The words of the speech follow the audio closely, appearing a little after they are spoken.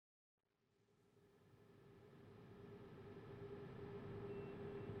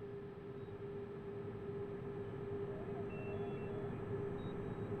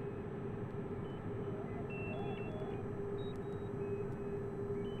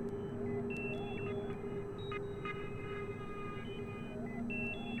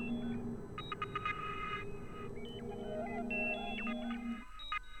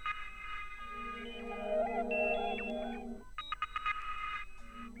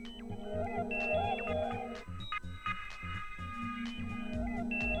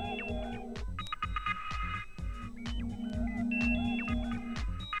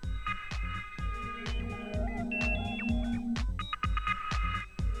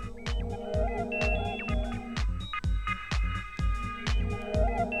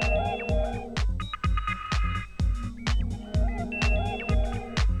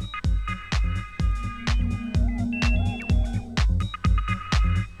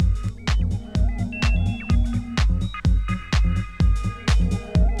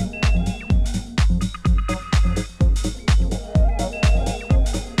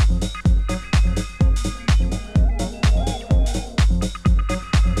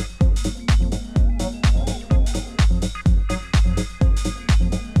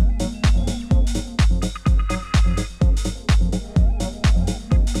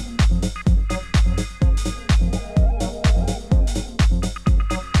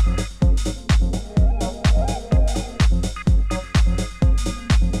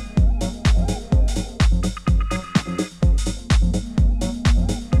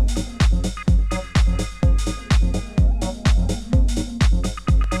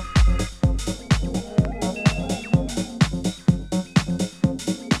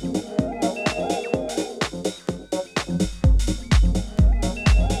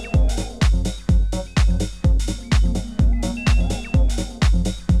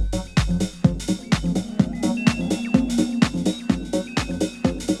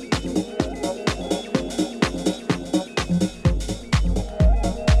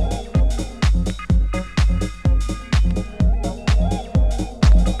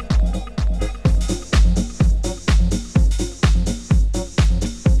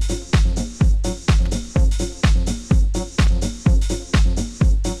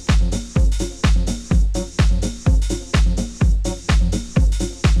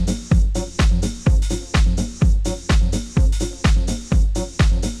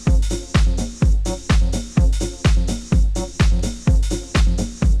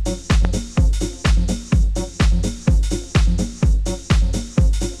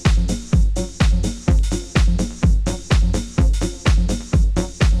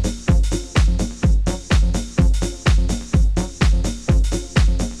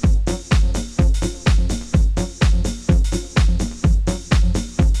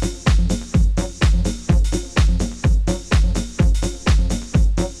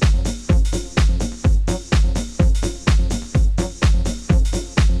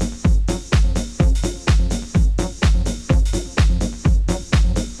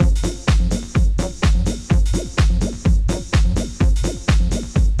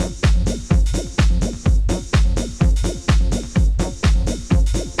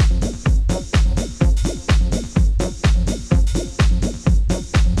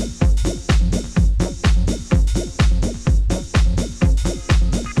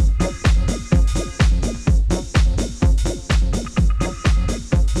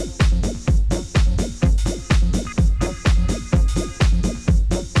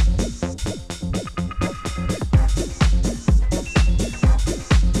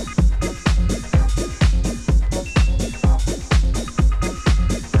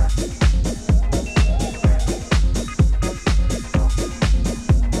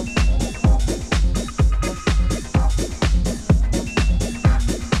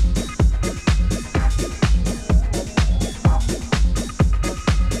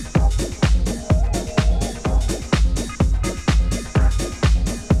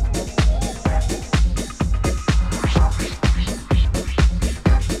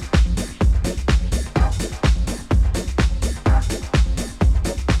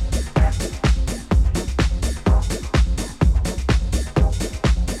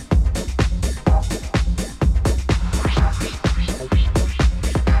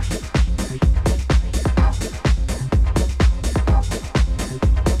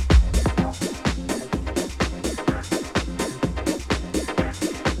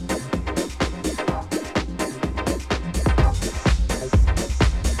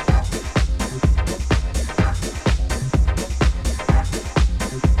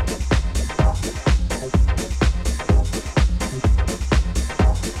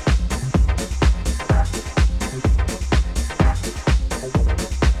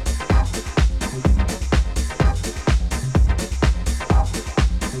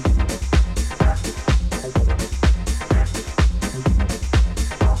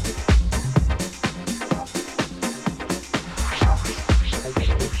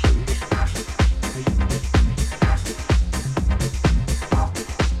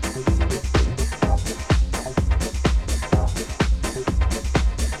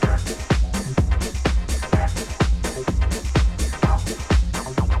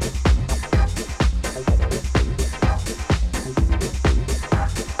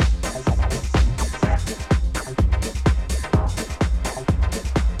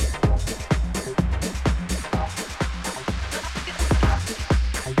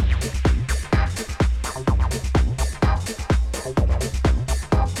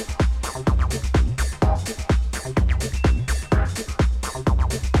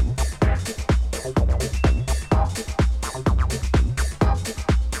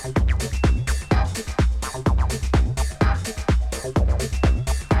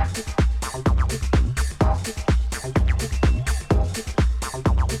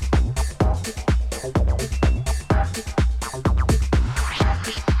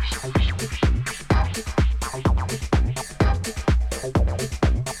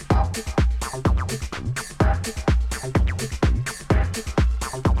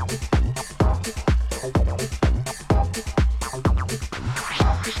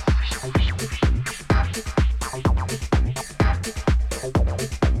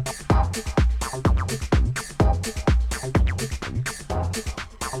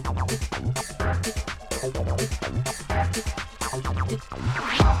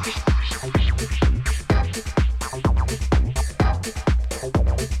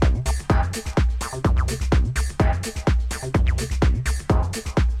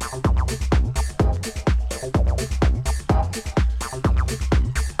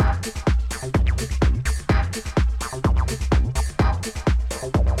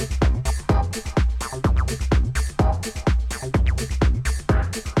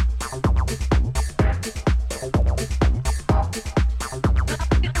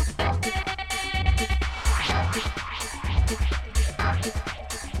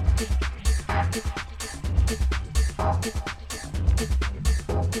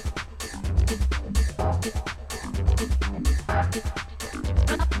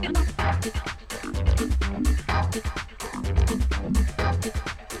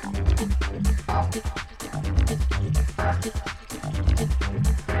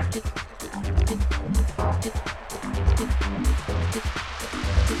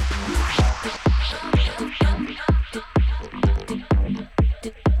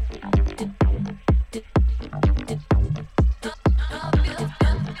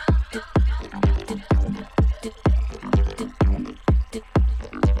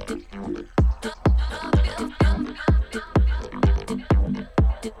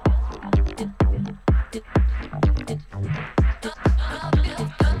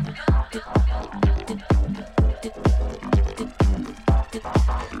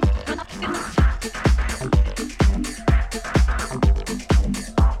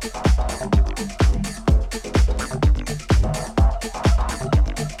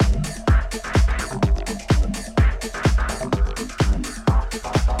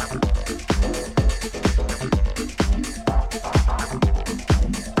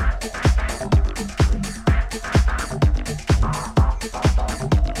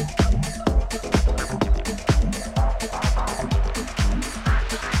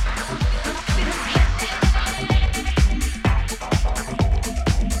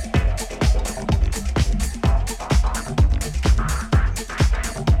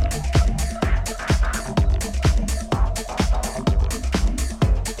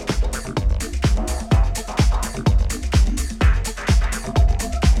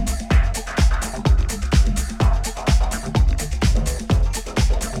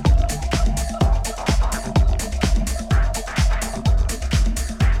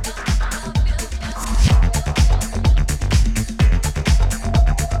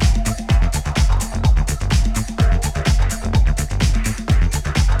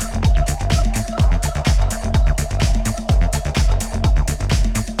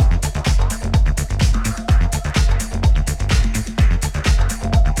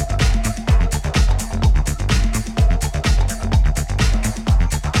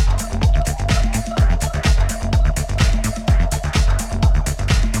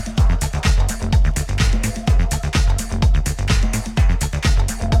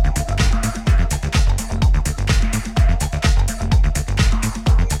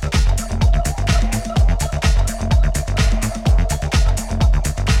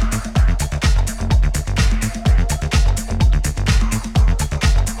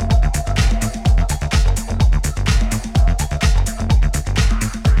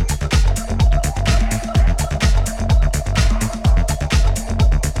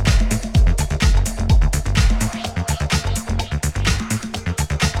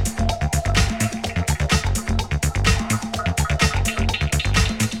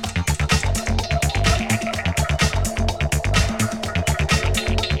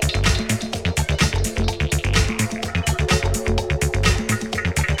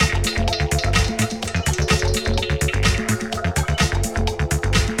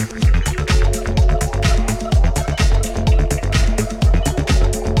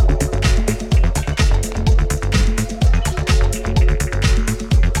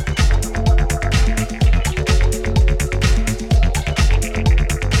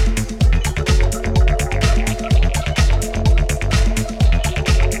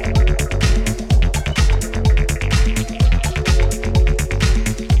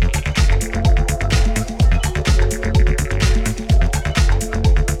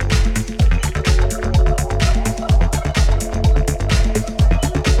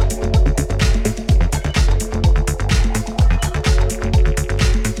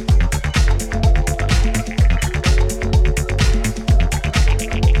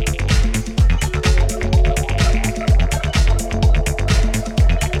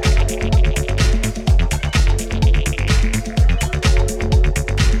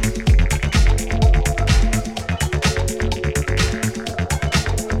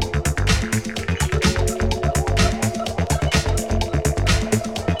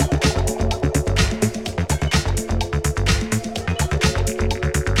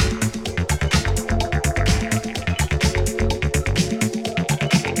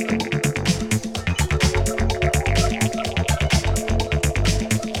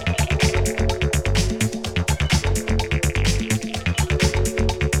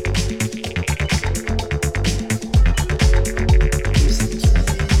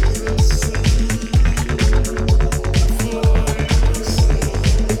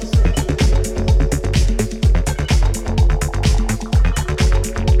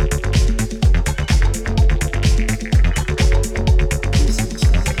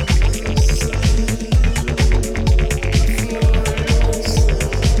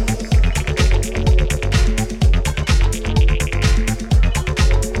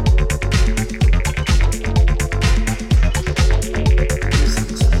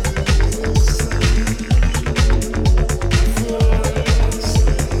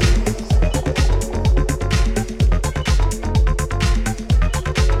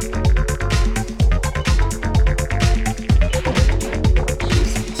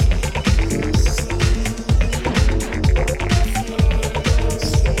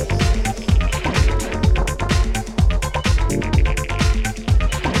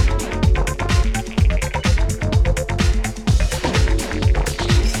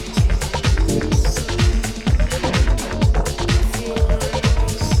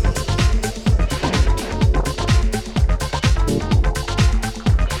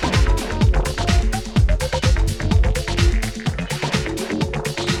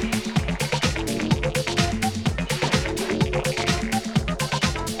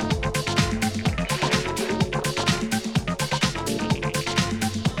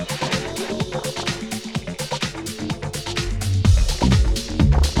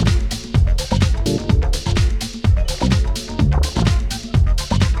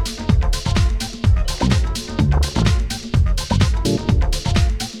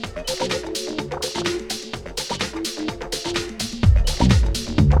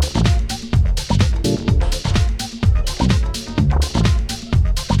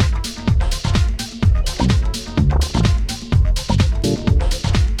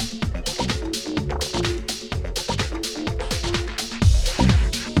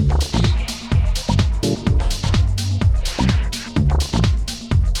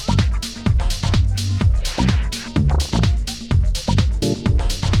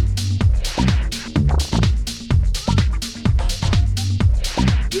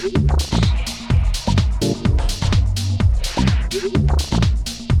Welcome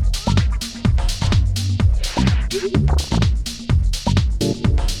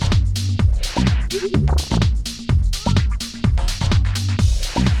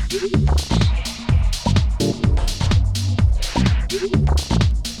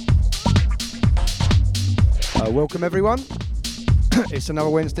everyone. It's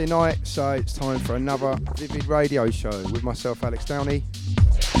another Wednesday night, so it's time for another Vivid Radio show with myself, Alex Downey.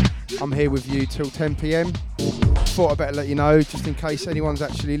 I'm here with you till 10 PM. Thought I'd better let you know, just in case anyone's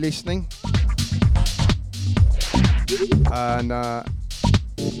actually listening. And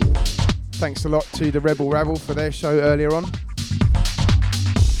thanks a lot to the Rebel Rabble for their show earlier on.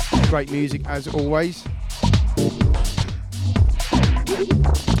 Great music as always.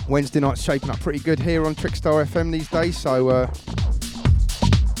 Wednesday night's shaping up pretty good here on Trickstar FM these days, so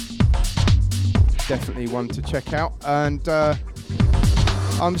definitely one to check out. And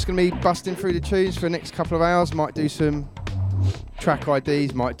I'm just going to be busting through the tunes for the next couple of hours. Might do some track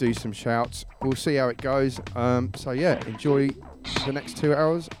IDs, might do some shouts. We'll see how it goes. So yeah, enjoy the next 2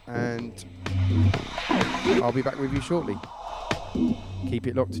 hours, and I'll be back with you shortly. Keep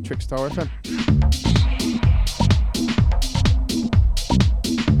it locked to Trickstar FM.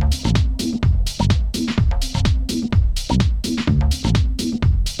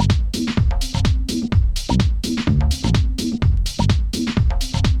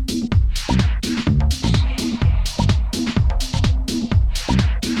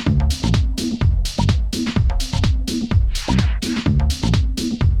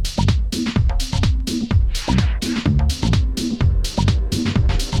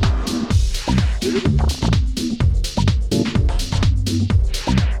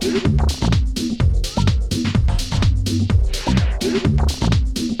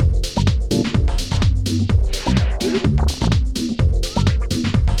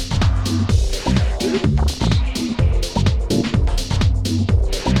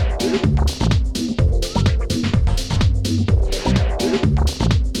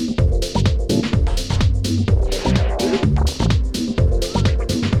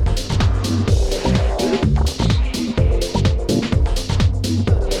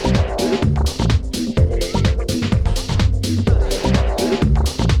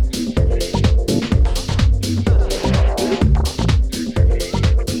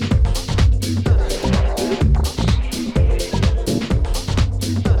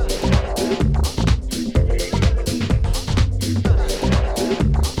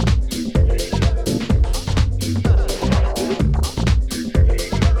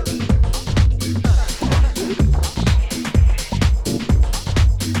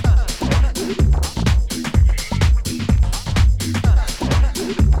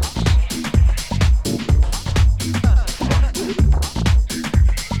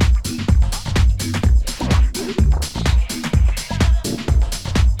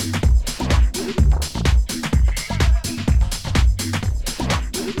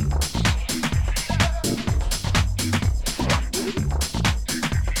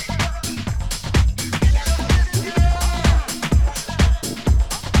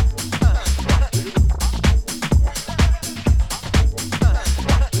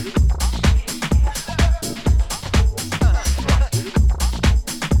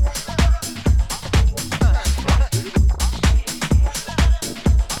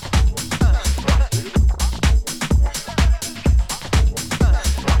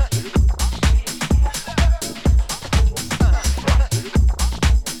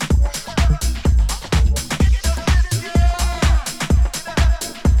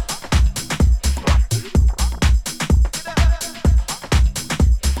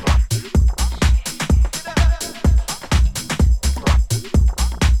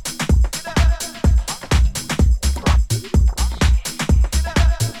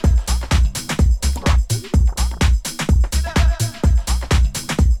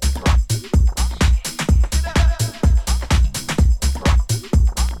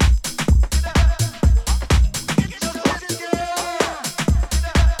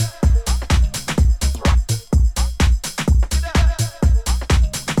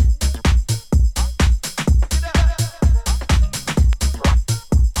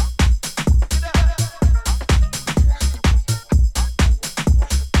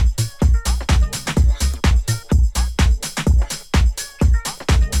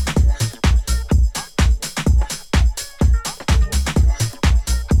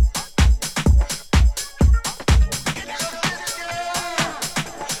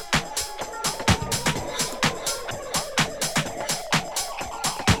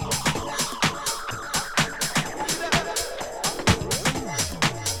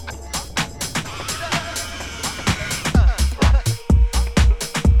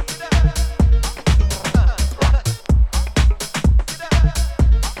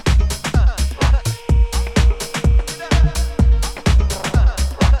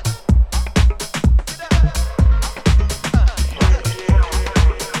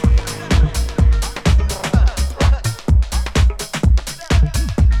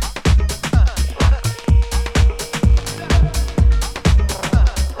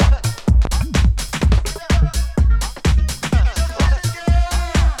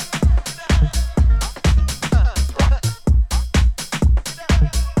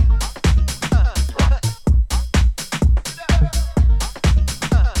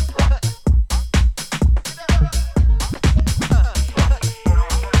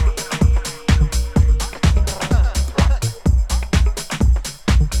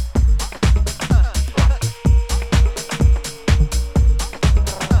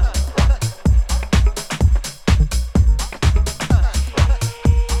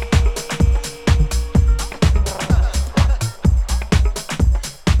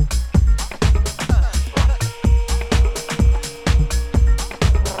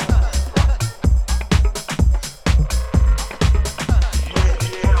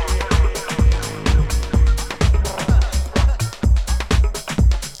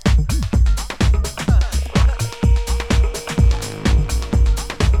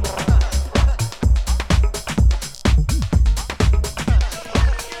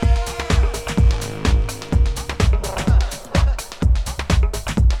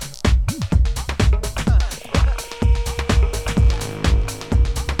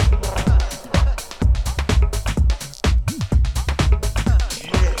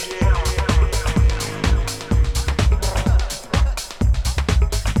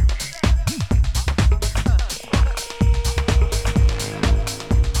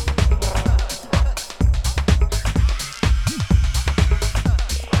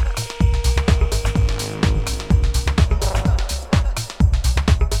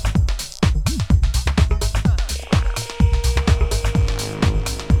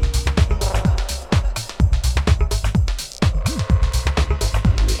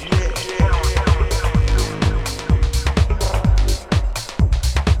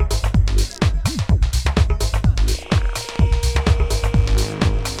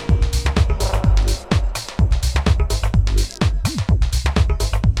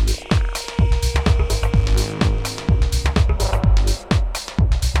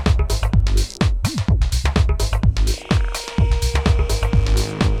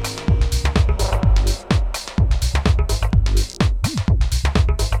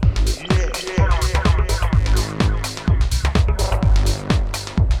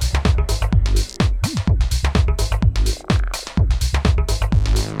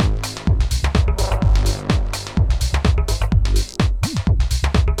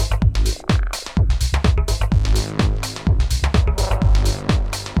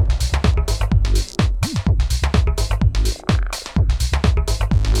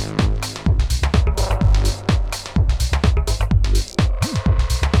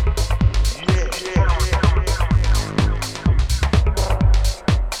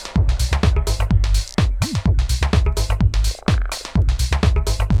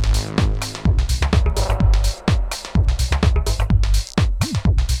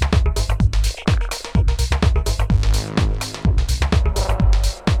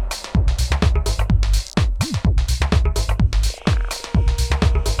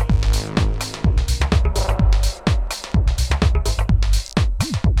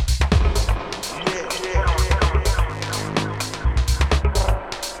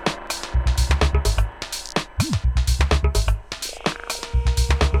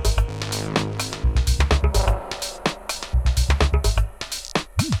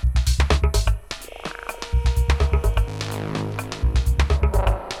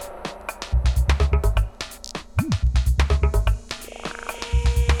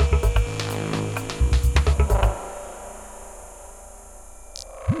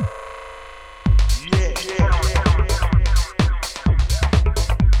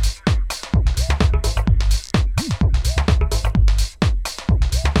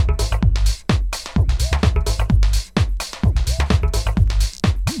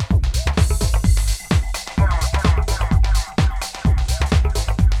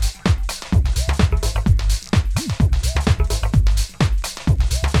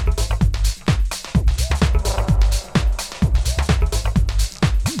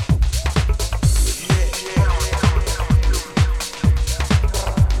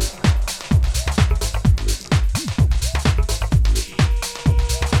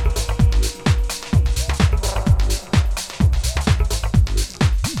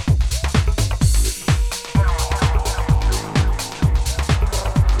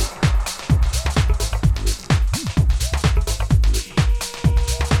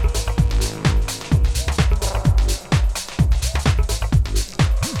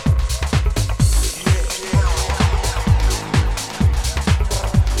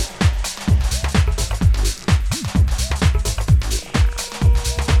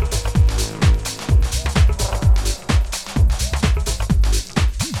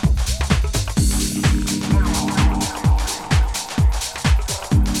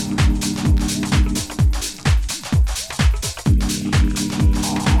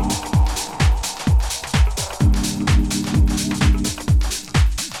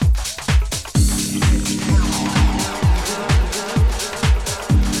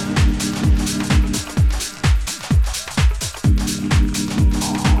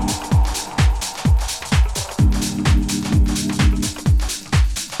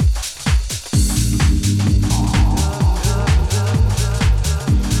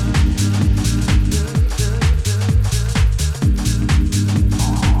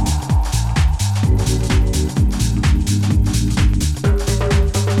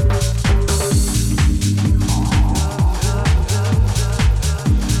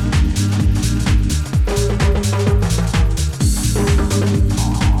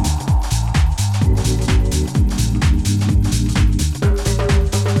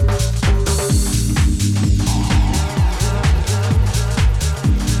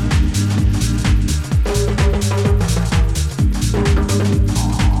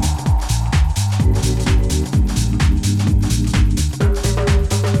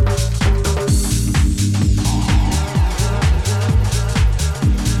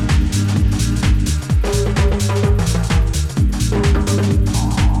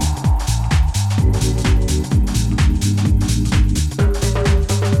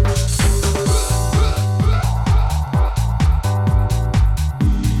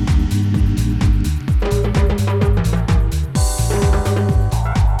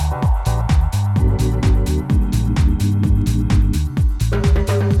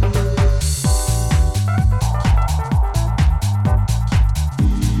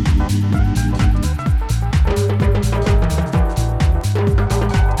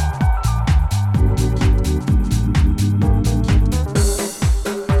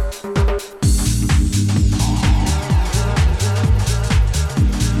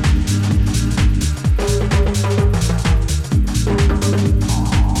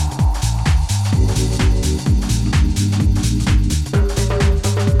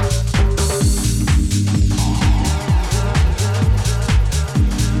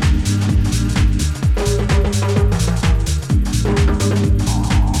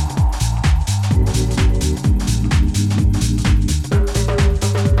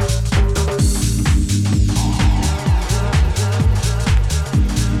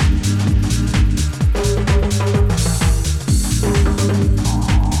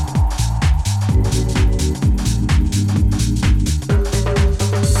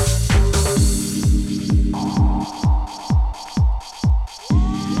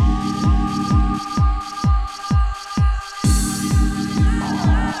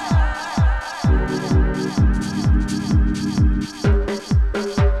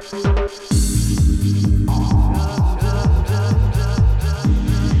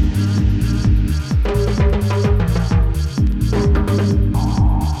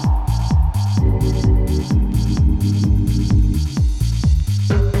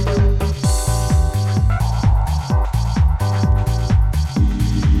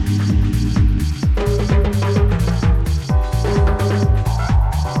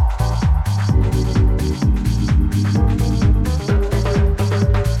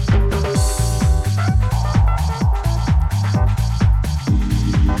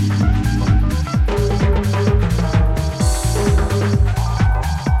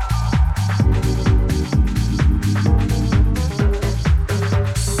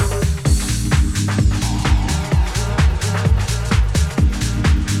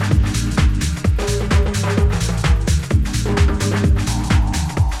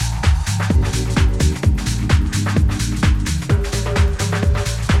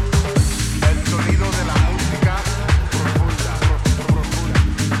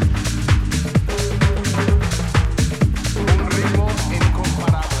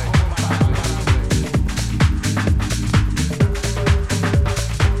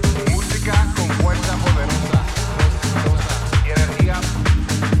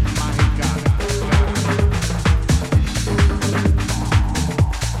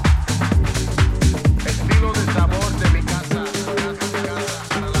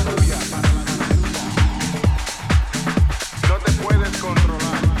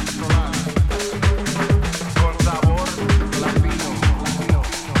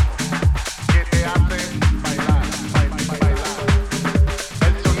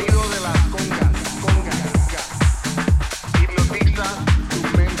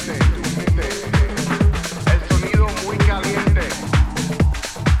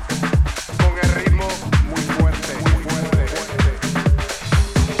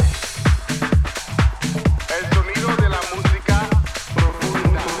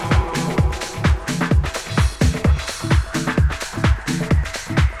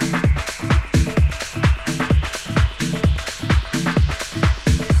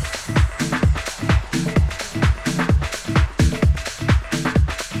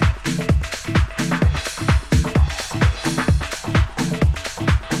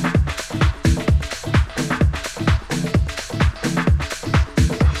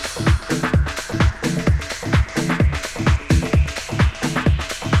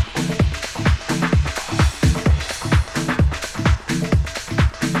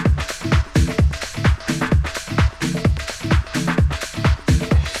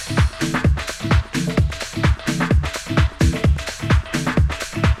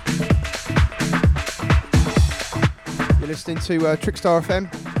 listening to Trickstar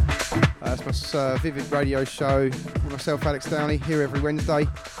FM. That's my Vivid radio show with myself, Alex Downey, here every Wednesday.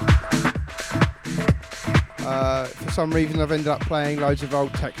 For some reason I've ended up playing loads of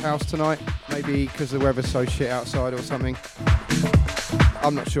old tech house tonight, maybe because the weather's so shit outside or something.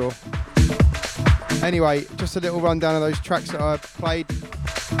 I'm not sure. Anyway, just a little rundown of those tracks that I played.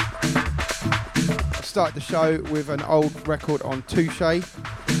 I started the show with an old record on Touche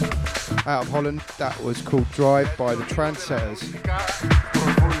out of Holland that was called Drive by the Trendsetters.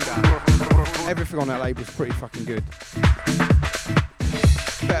 Everything on that label is pretty fucking good.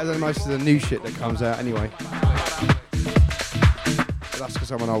 Better than most of the new shit that comes out anyway. But that's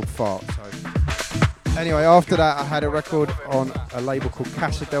because I'm an old fart. So anyway, after that I had a record on a label called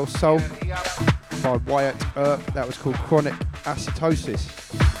Casa del Sol by Wyatt Earp. That was called Chronic Acetosis.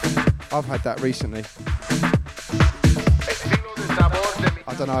 I've had that recently.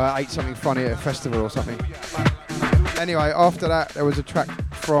 I don't know, I ate something funny at a festival or something. Anyway, after that there was a track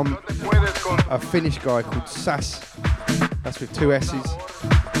from a Finnish guy called Sass. That's with 2 S's.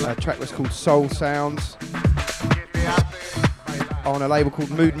 The track was called Soul Sounds on a label called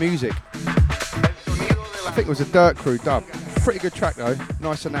Mood Music. I think it was a Dirt Crew dub. Pretty good track though,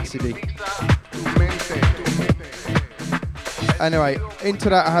 nice and acidy. Anyway, into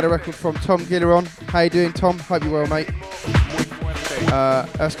that I had a record from Tom Gilleron. How you doing, Tom? Hope you're well, mate.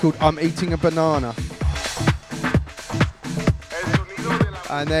 That's called I'm Eating a Banana.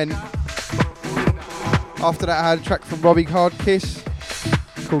 And then after that I had a track from Robbie Hardkiss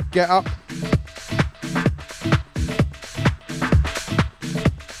called Get Up.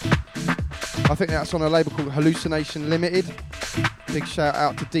 I think that's on a label called Hallucination Limited. Big shout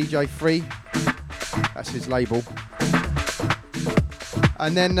out to DJ Free. That's his label.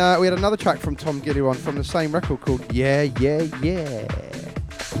 And then we had another track from Tom Gilleron from the same record called Yeah, Yeah, Yeah.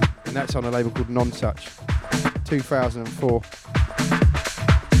 And that's on a label called Nonsuch, 2004.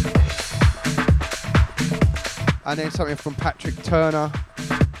 And then something from Patrick Turner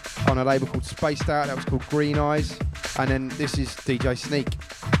on a label called Spaced Out, that was called Green Eyes. And then this is DJ Sneak.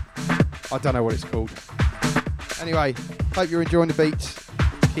 I don't know what it's called. Anyway, hope you're enjoying the beats.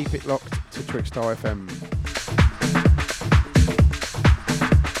 Keep it locked to Trickstar FM.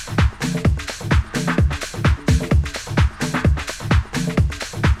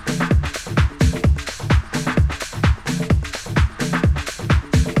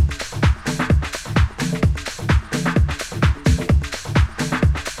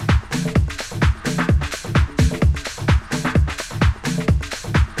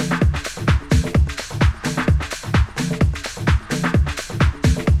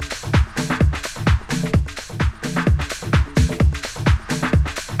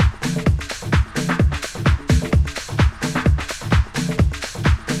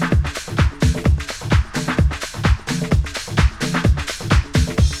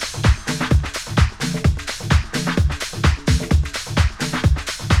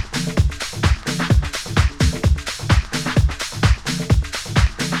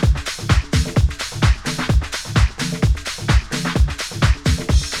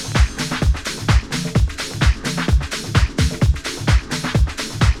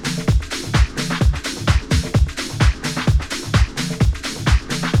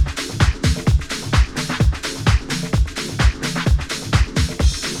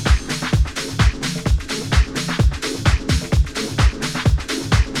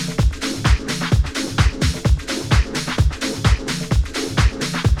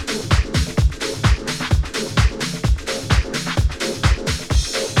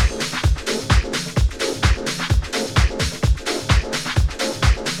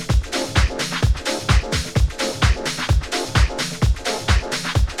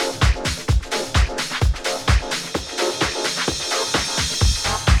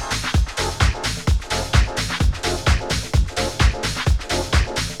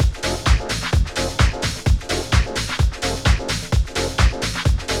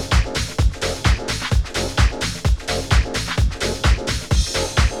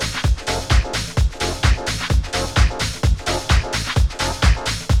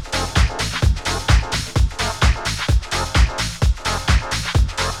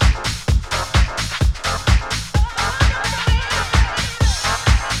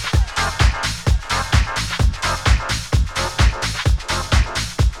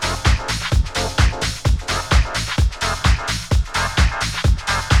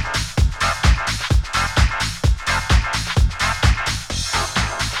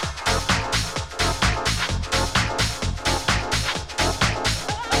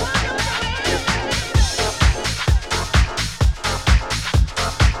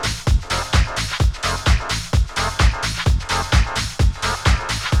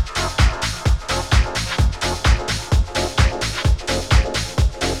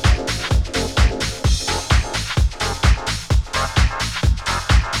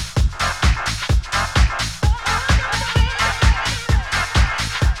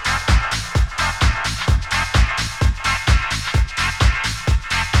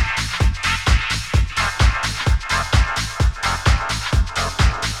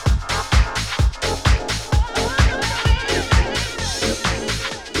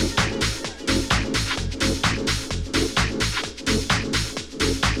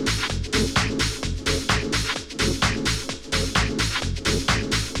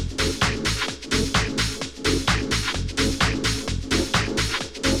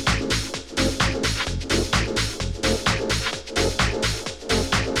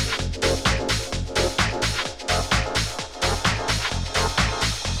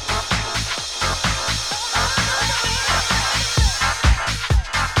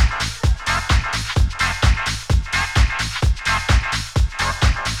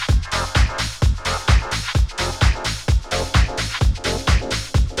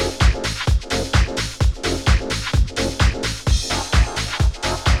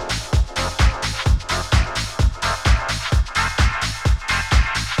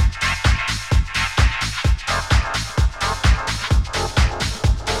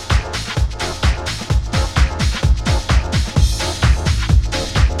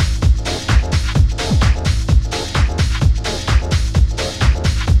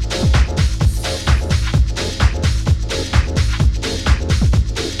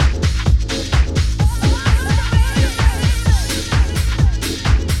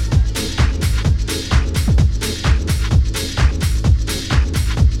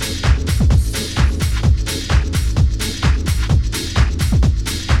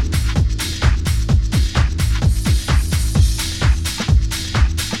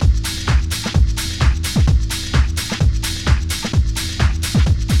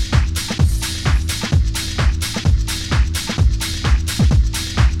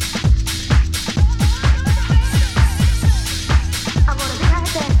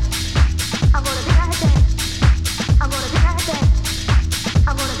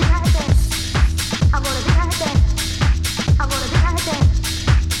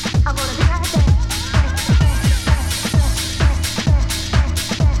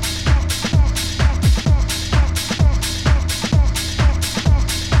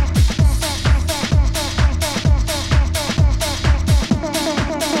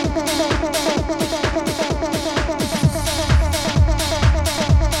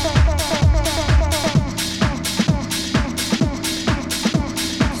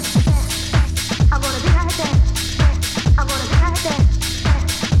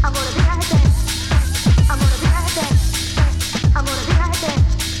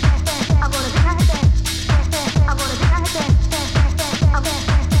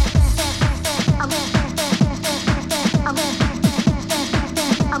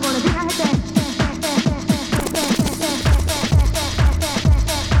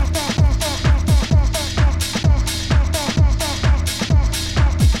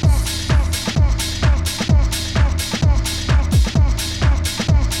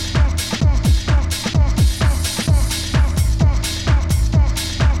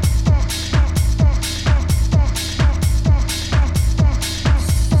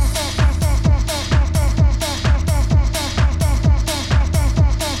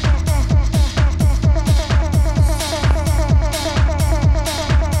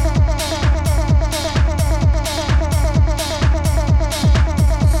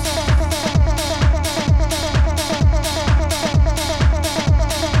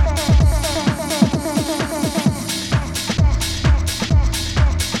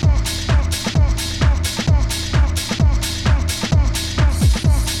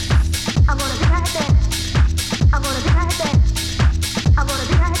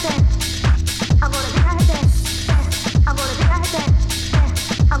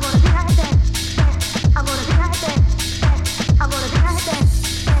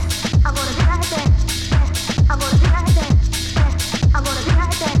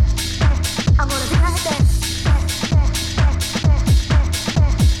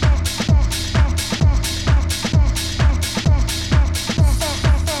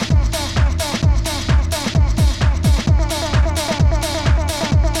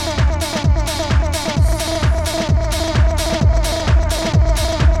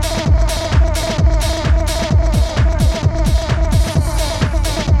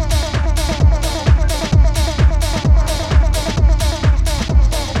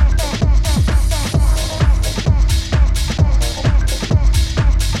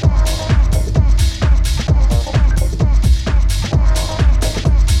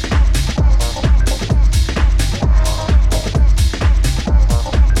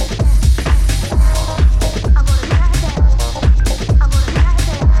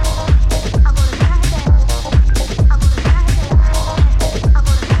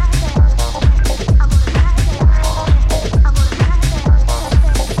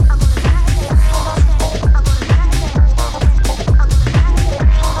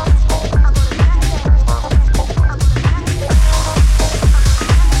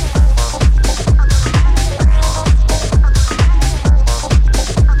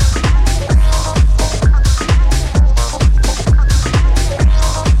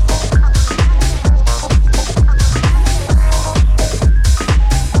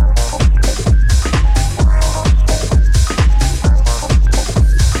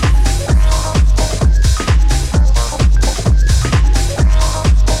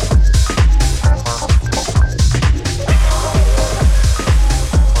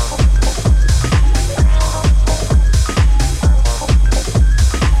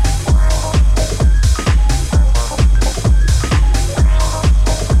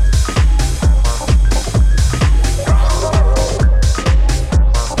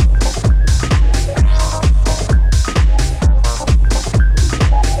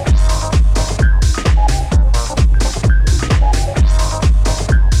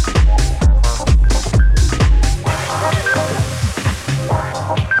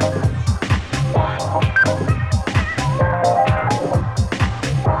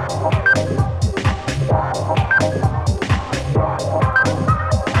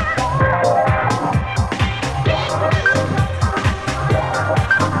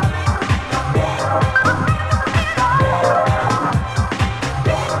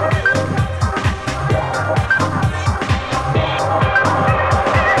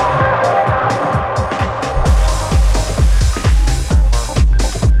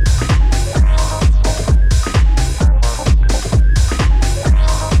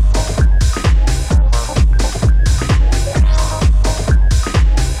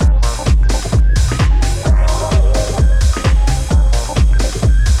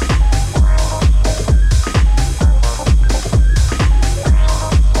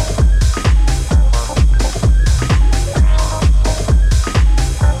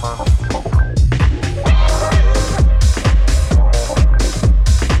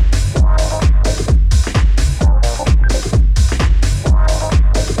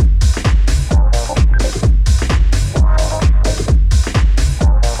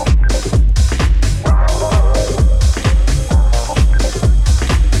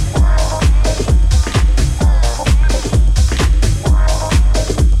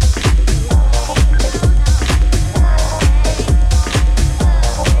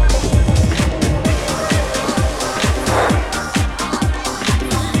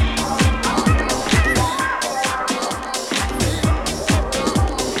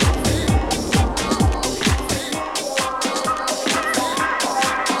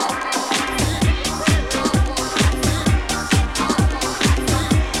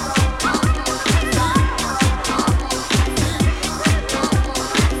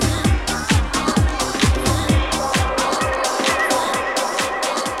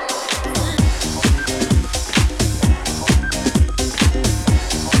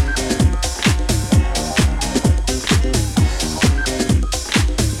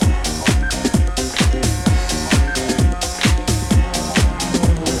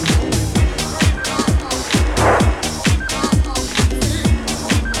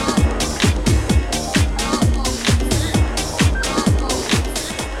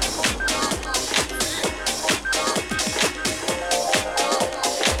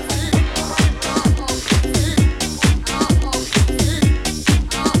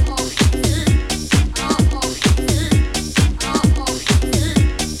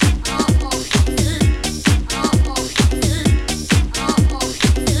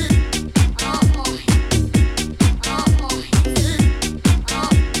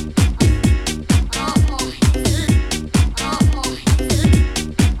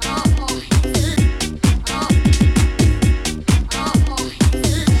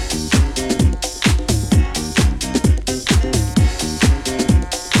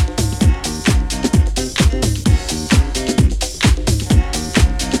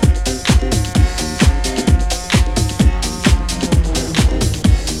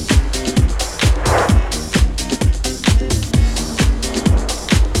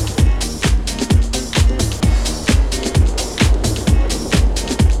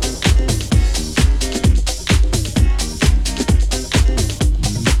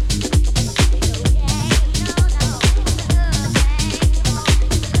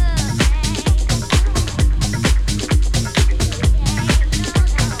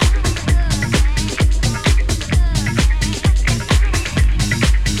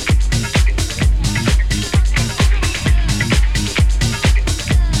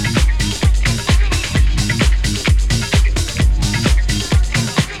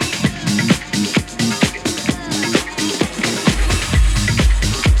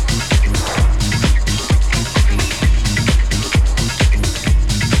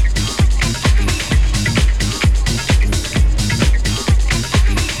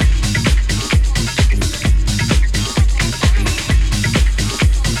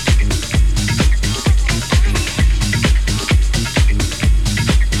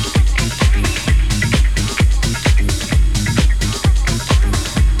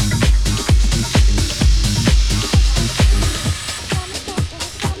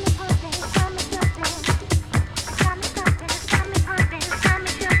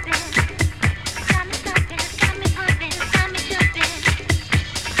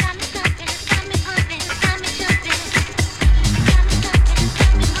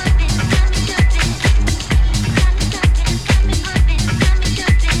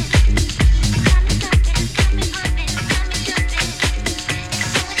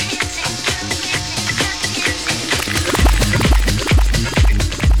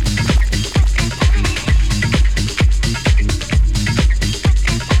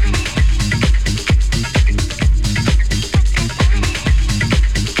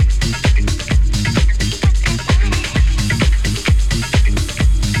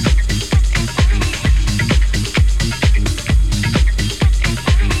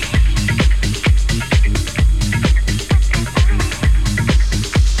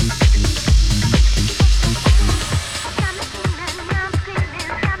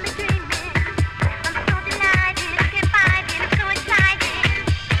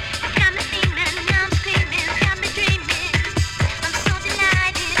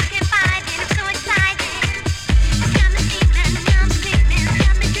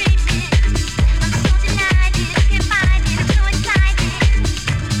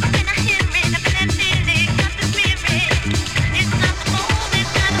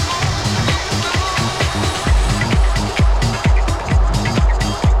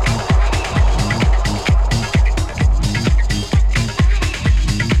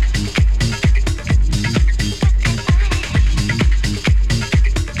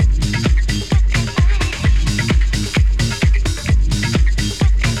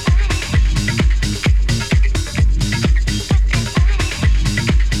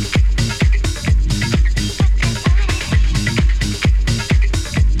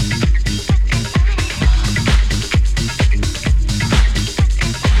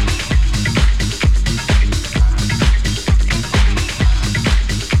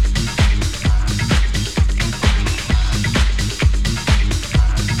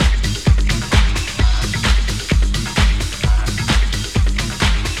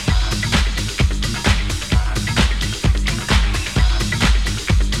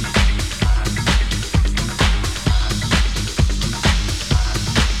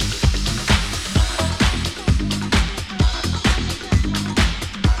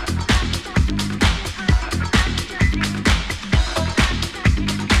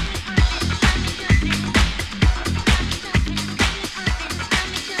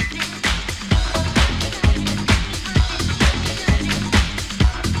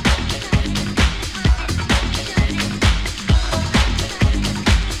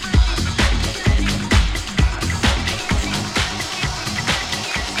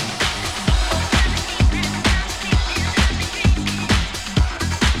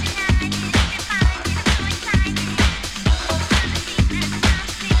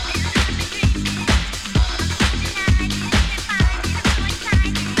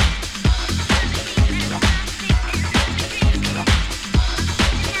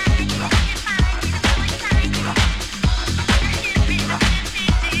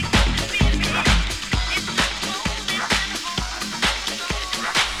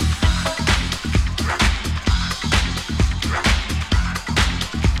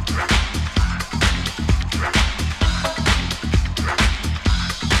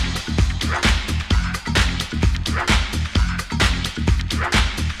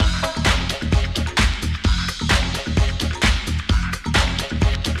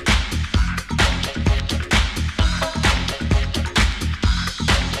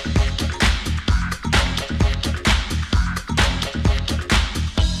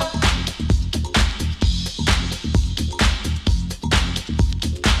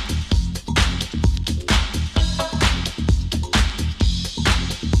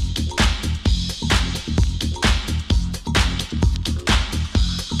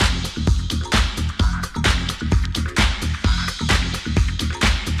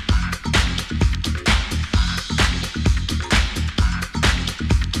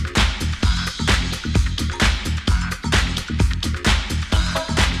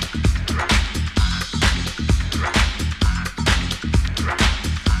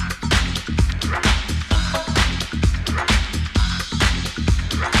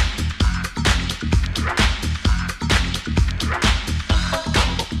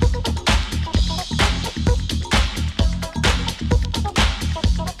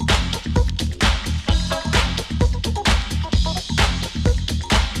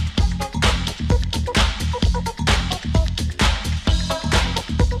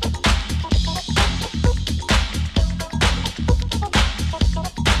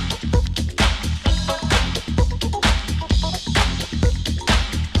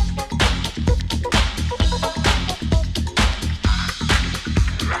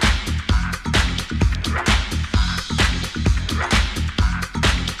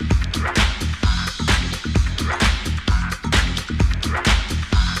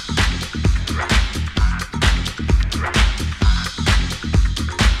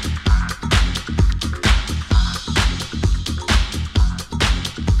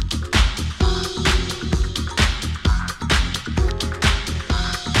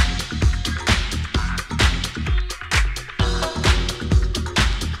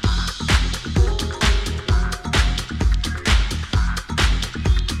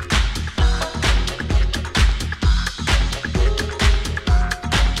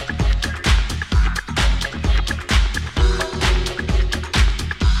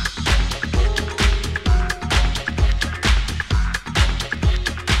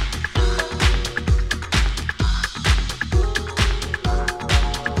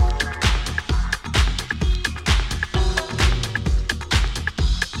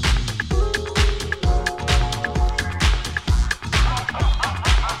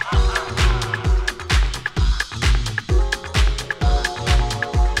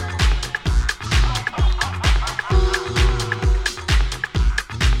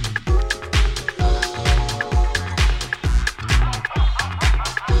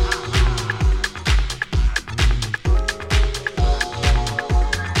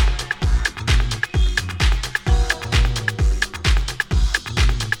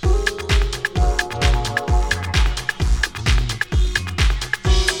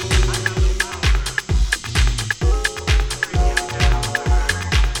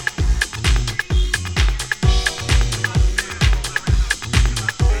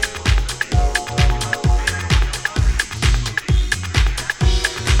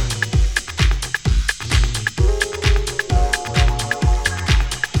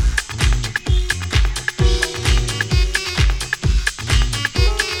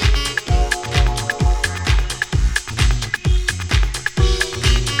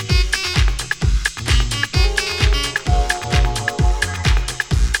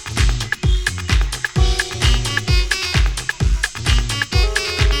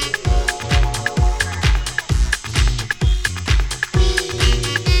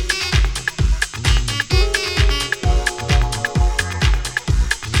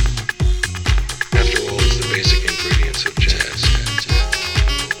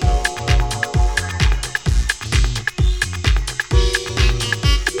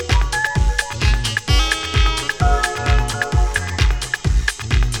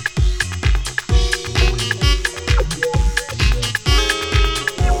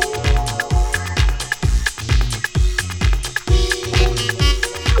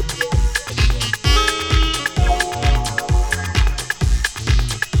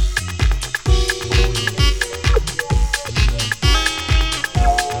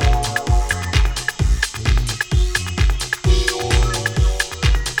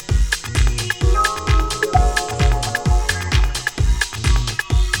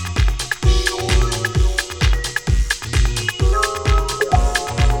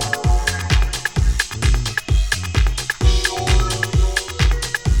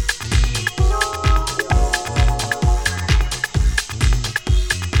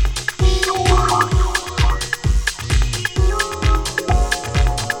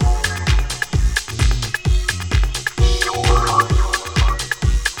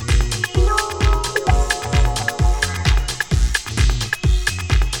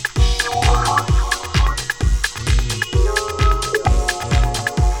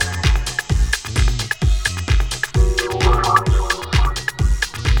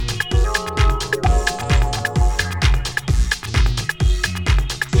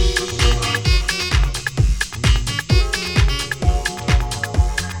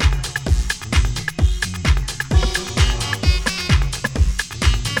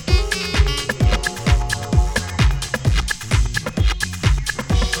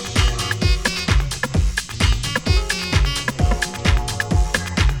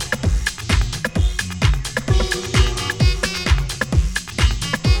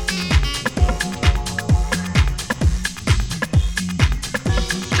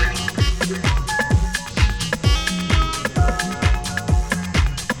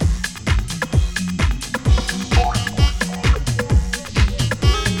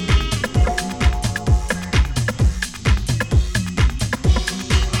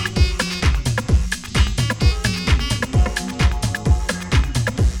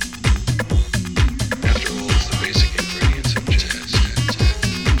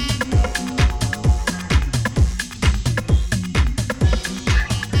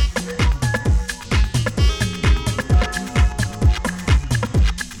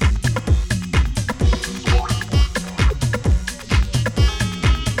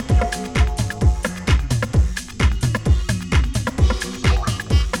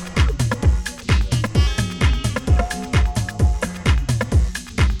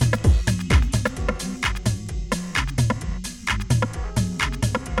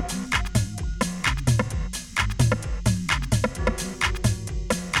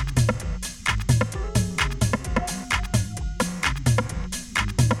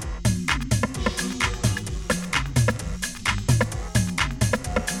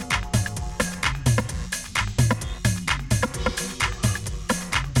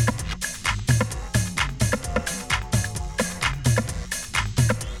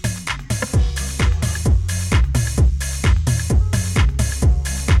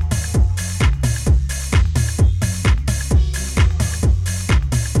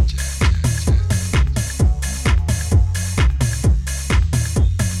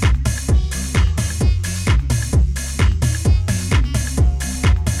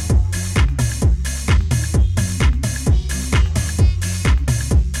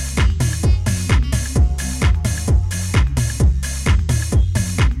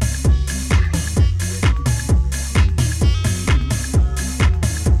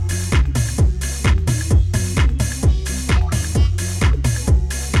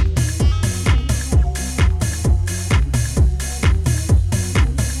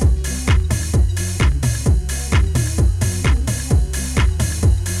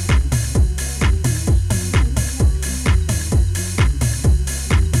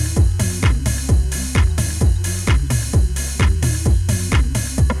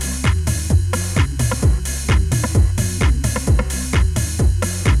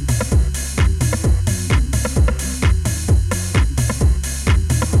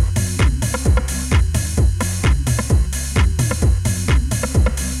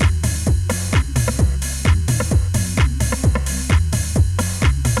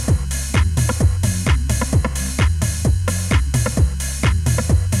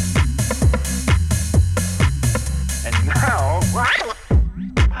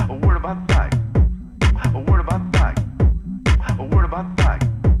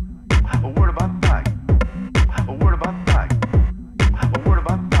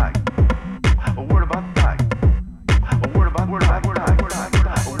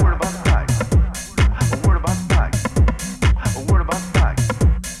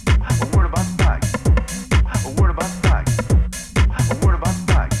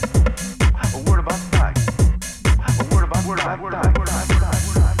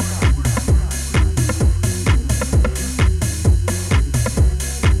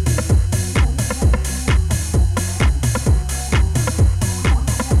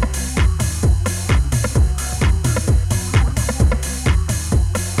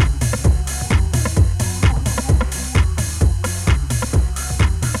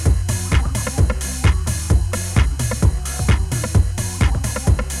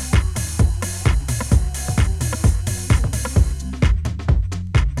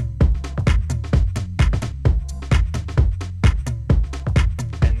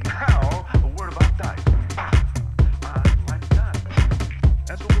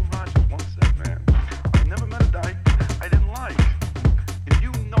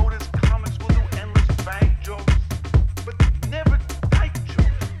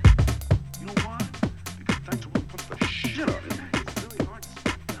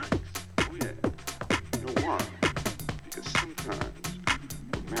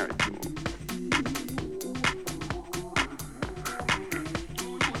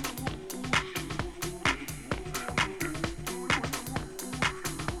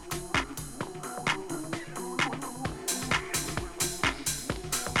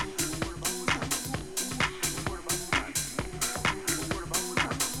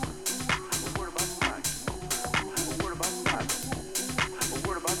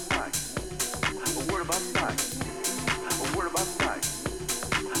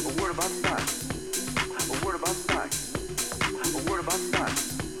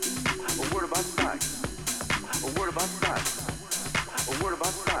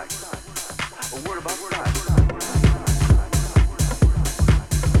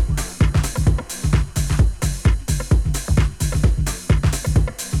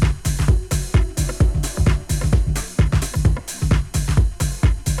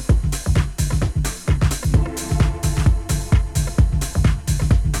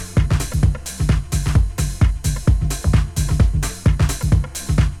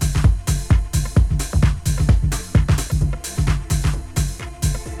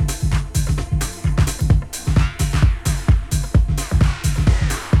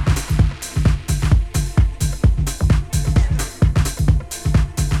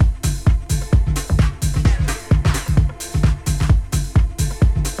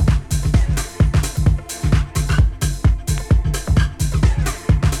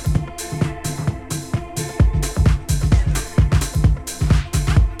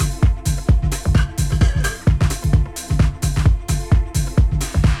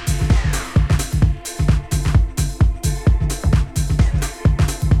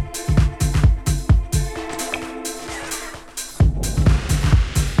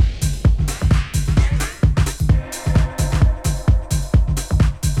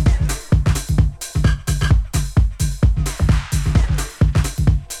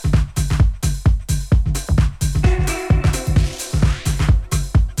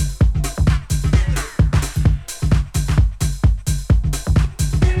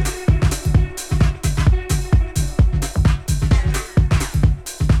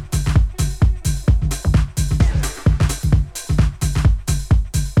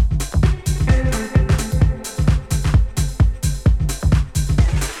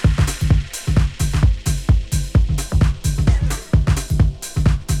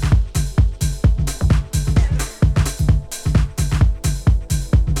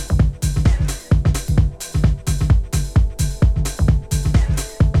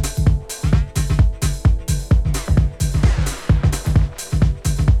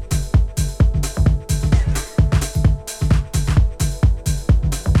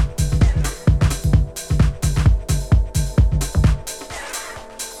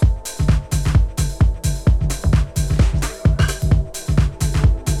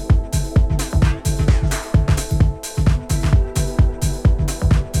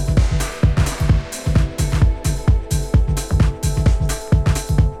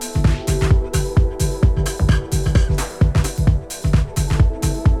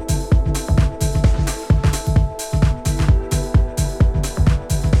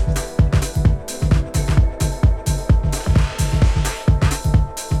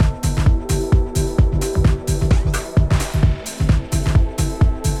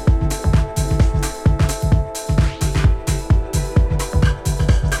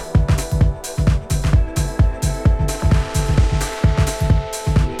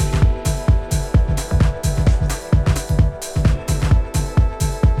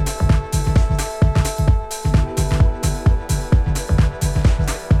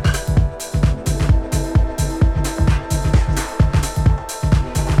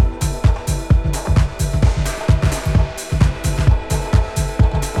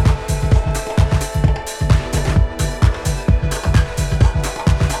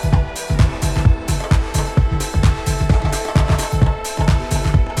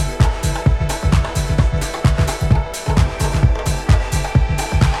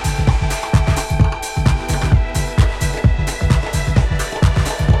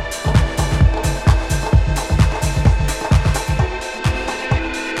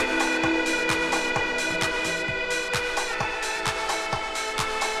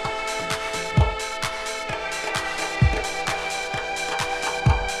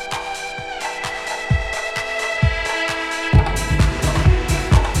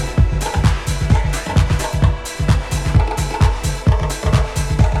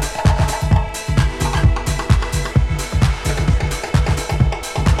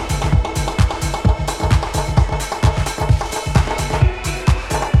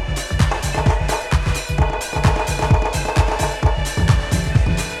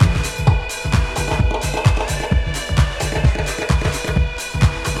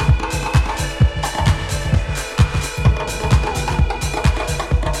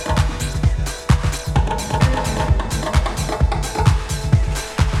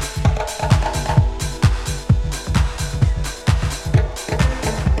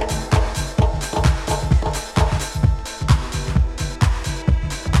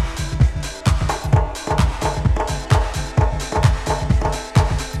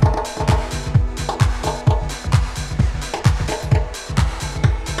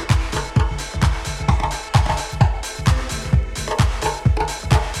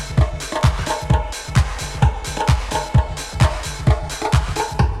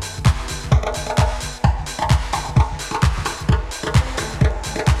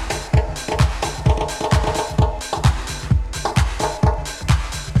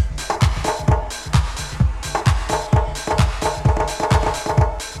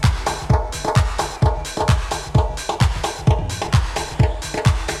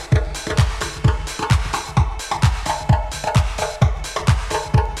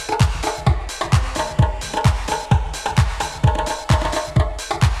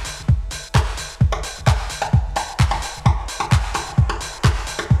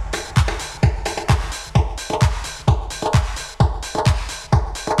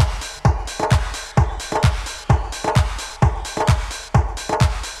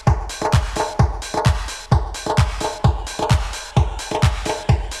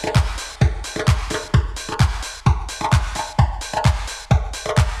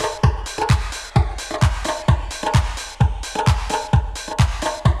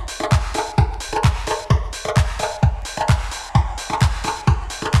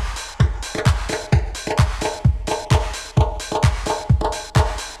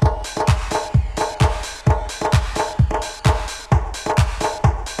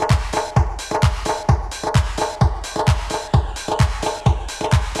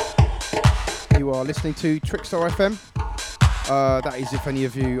 You are listening to Trickstar FM. That is if any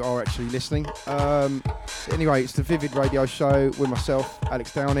of you are actually listening. Anyway, it's the Vivid Radio Show with myself,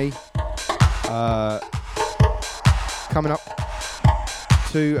 Alex Downey. Coming up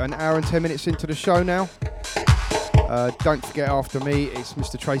to an hour and 10 minutes into the show now. Don't forget, after me, it's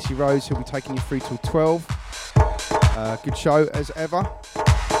Mr. Tracy Rose, who'll be taking you through till 12. Good show as ever.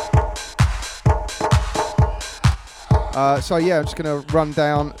 So yeah, I'm just going to run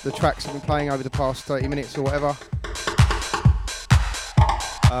down the tracks I've been playing over the past 30 minutes or whatever.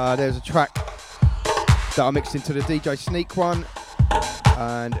 There's a track that I mixed into the DJ Sneak one,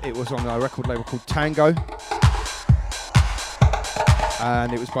 and it was on a record label called Tango.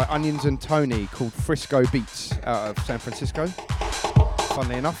 And it was by Onions and Tony, called Frisco Beats, out of San Francisco,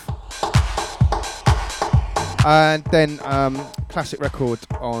 funnily enough. And then classic record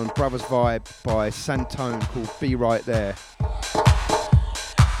on Brothers Vibe by Santone called Be Right There.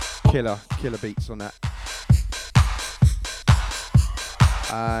 Killer beats on that.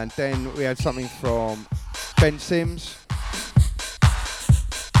 And then we had something from Ben Sims.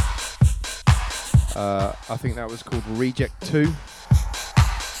 I think that was called Reject 2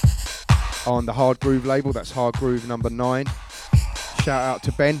 on the Hard Groove label. That's Hard Groove number 9. Shout out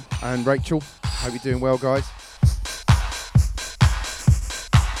to Ben and Rachel. Hope you're doing well, guys.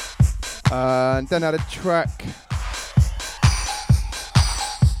 And then I had a track.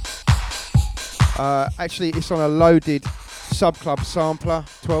 Actually, it's on a Loaded Subclub sampler,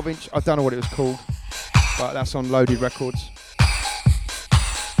 12-inch. I don't know what it was called, but that's on Loaded Records.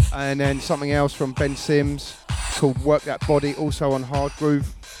 And then something else from Ben Sims called Work That Body, also on Hard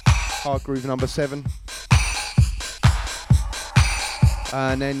Groove number 7.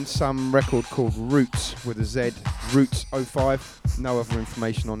 And then some record called Roots with a Z, Roots 05. No other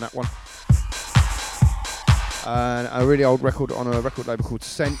information on that one. And a really old record on a record label called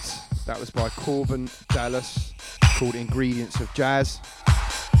Sense. That was by Corbin Dallas, called Ingredients of Jazz.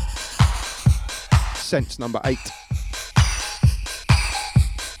 Sense number 8.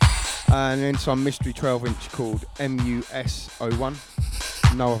 And then some mystery 12-inch called MUS01.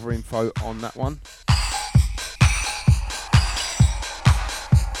 No other info on that one.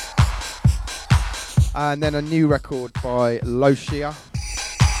 And then a new record by Loshia,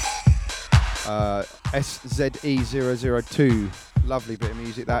 SZE002. Lovely bit of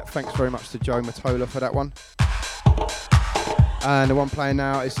music that. Thanks very much to Joe Matola for that one. And the one playing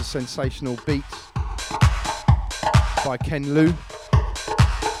now is the Sensational Beat by Ken Liu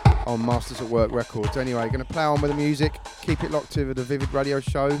on Masters at Work Records. Anyway, going to play on with the music. Keep it locked to the Vivid Radio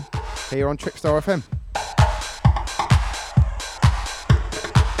Show here on Trickstar FM.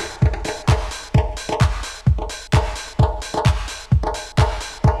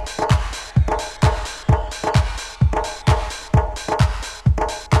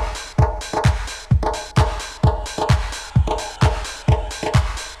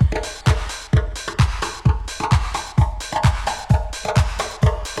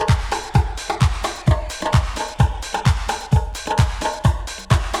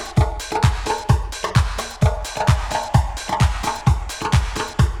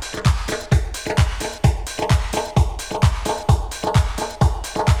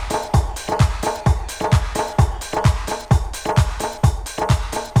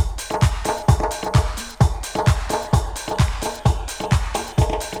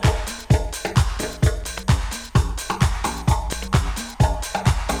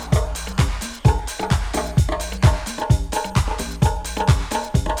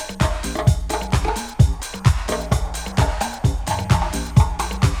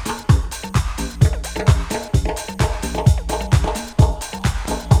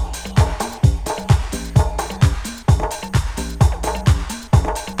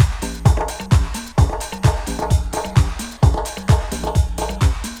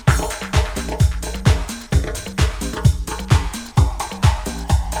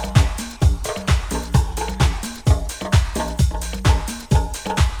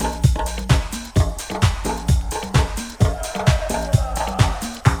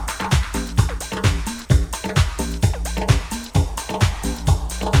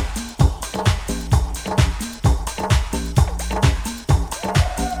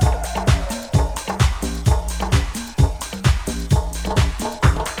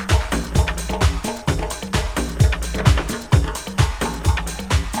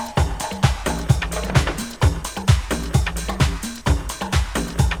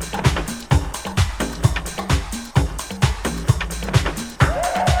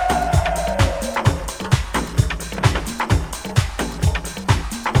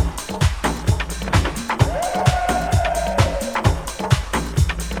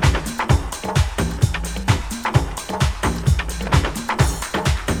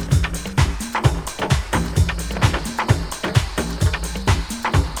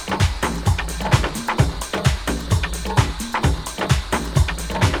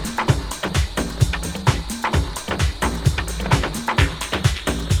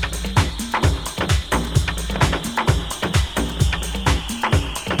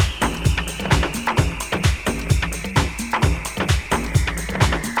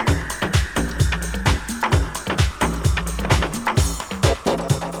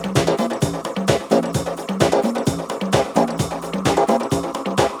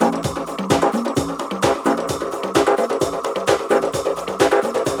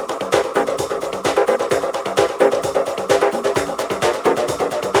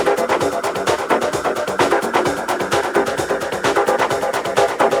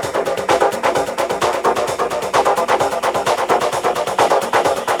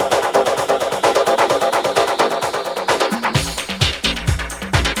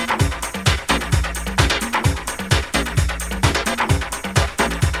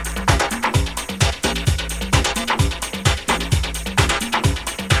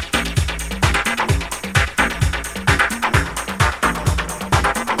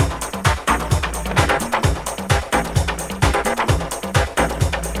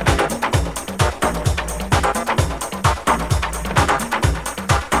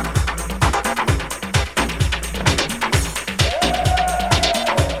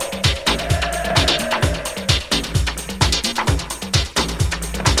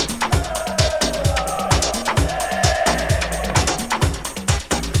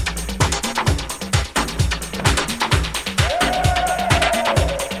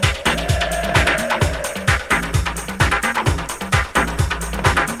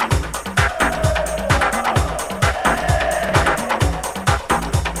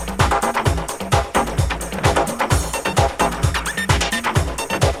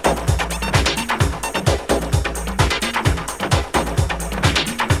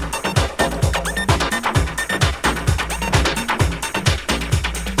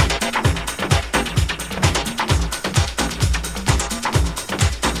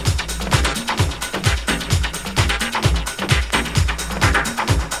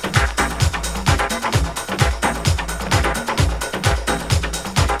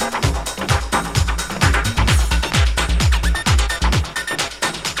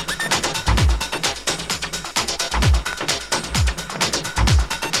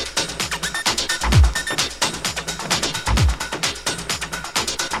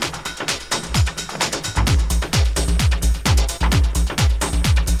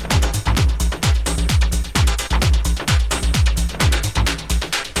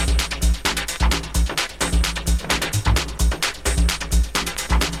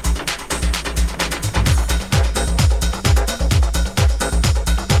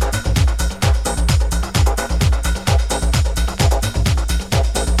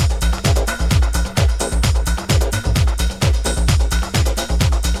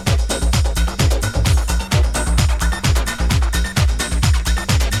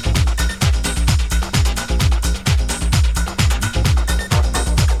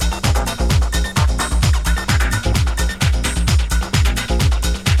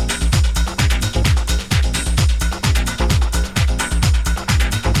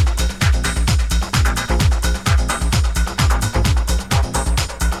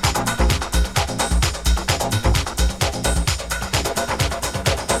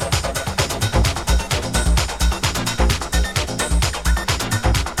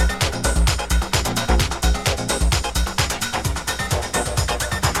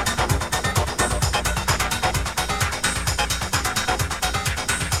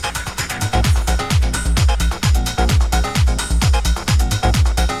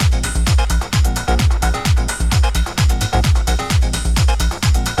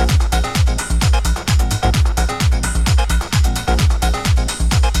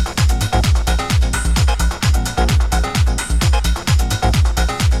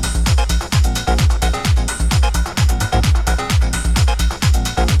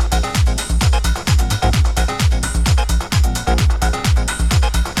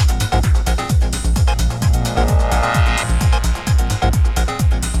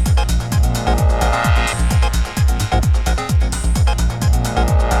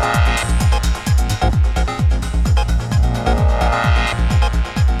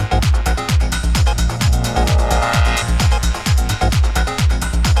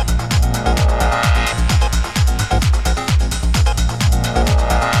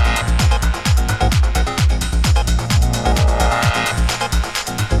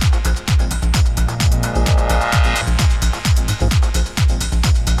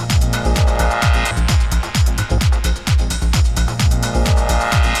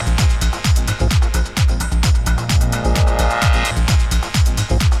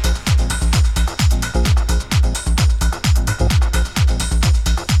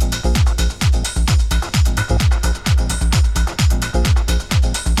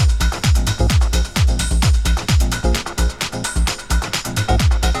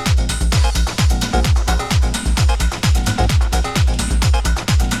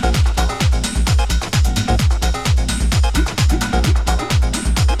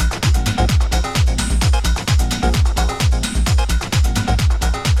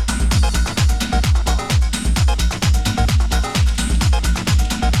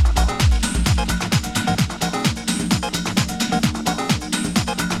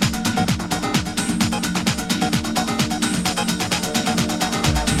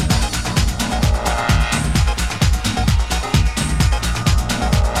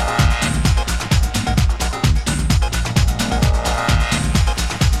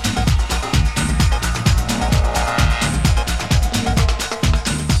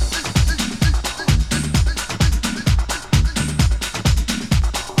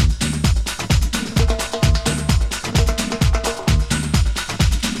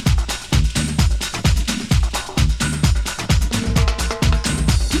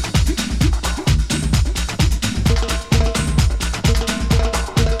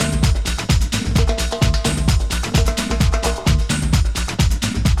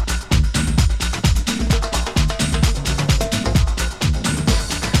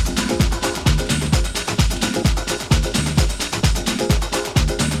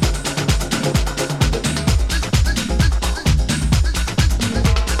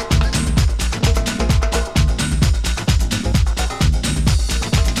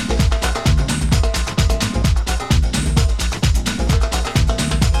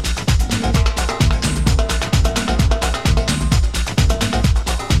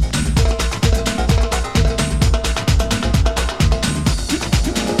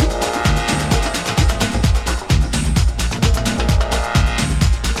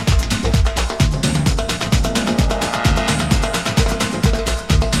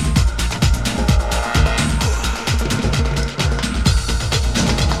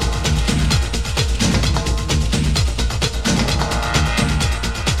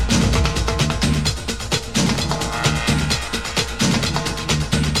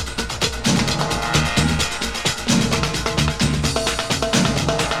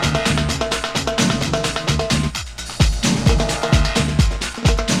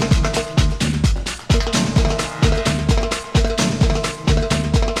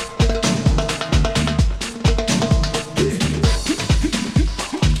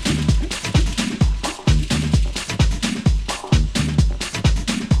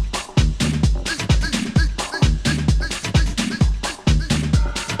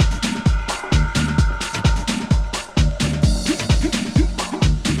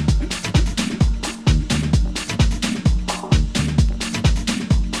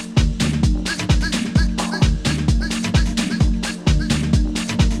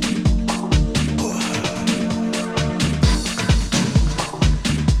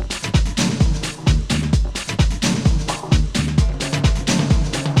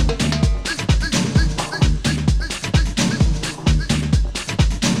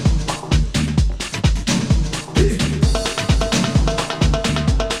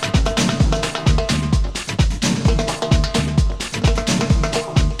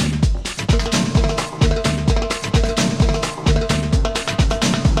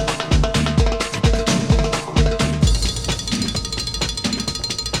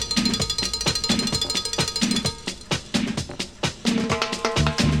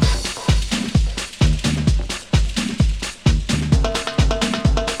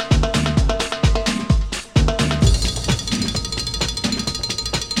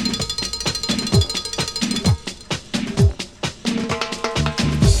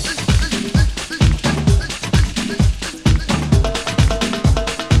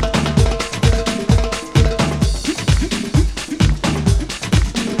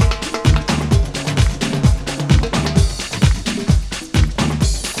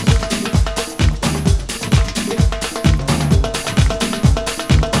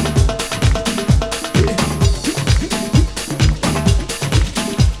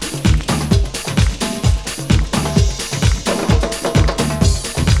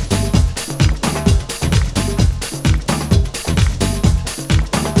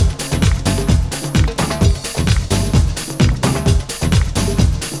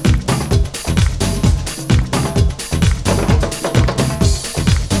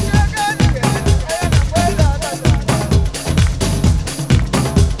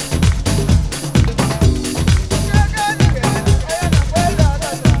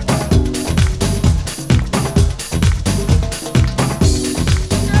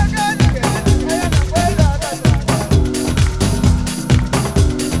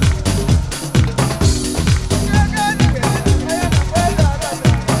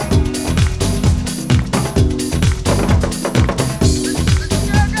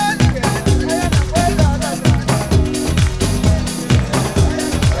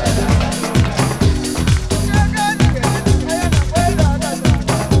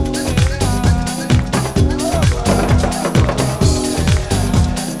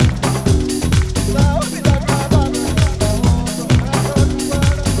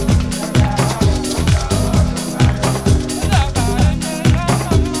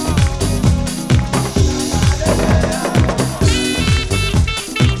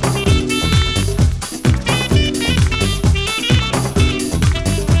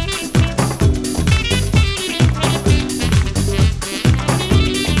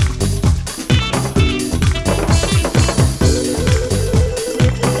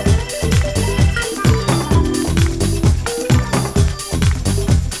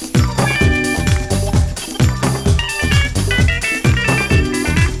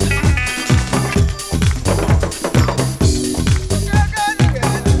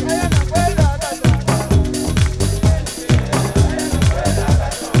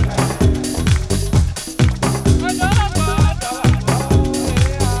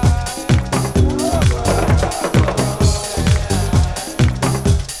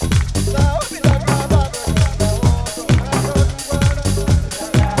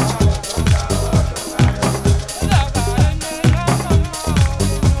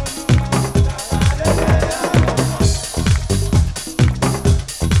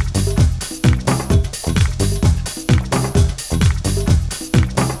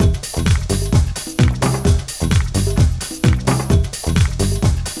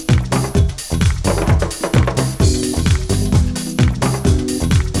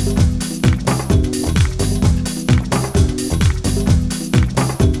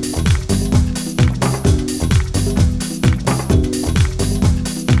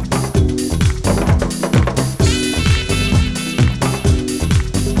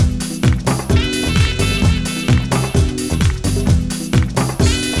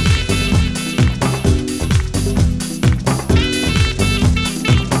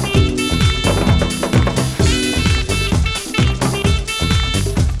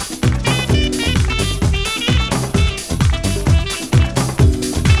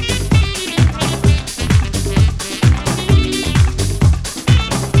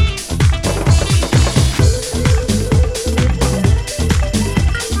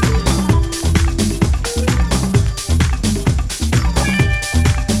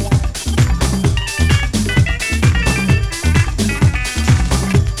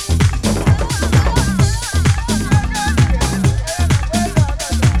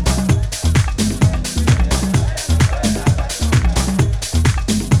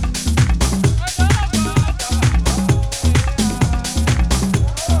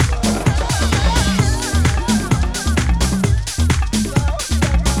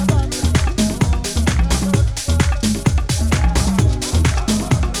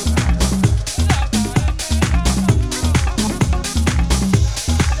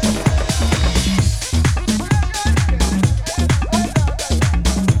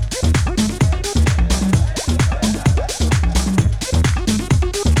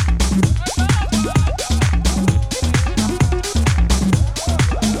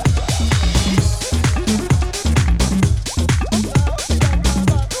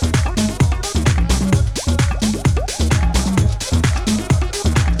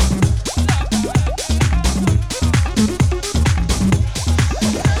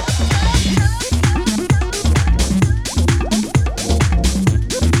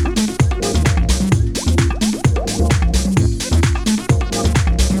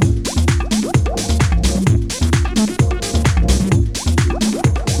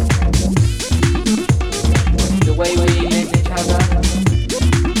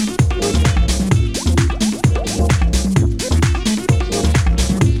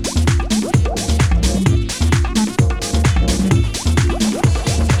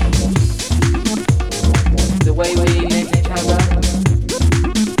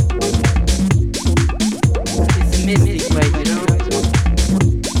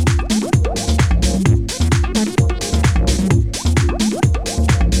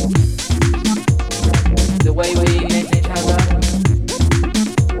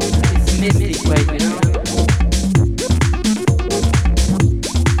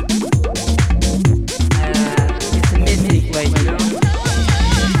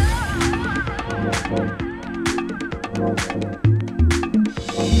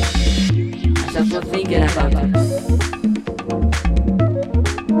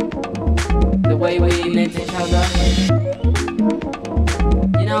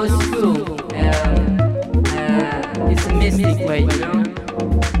 it's cool. It's a mystic way, you know.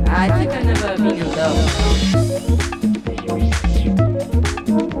 I think I've never been in love.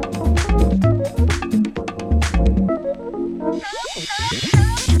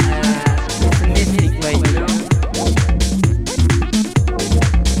 It's a mystic way, you know.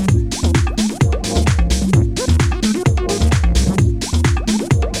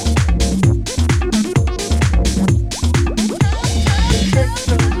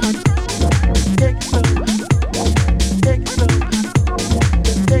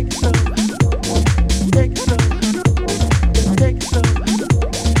 Take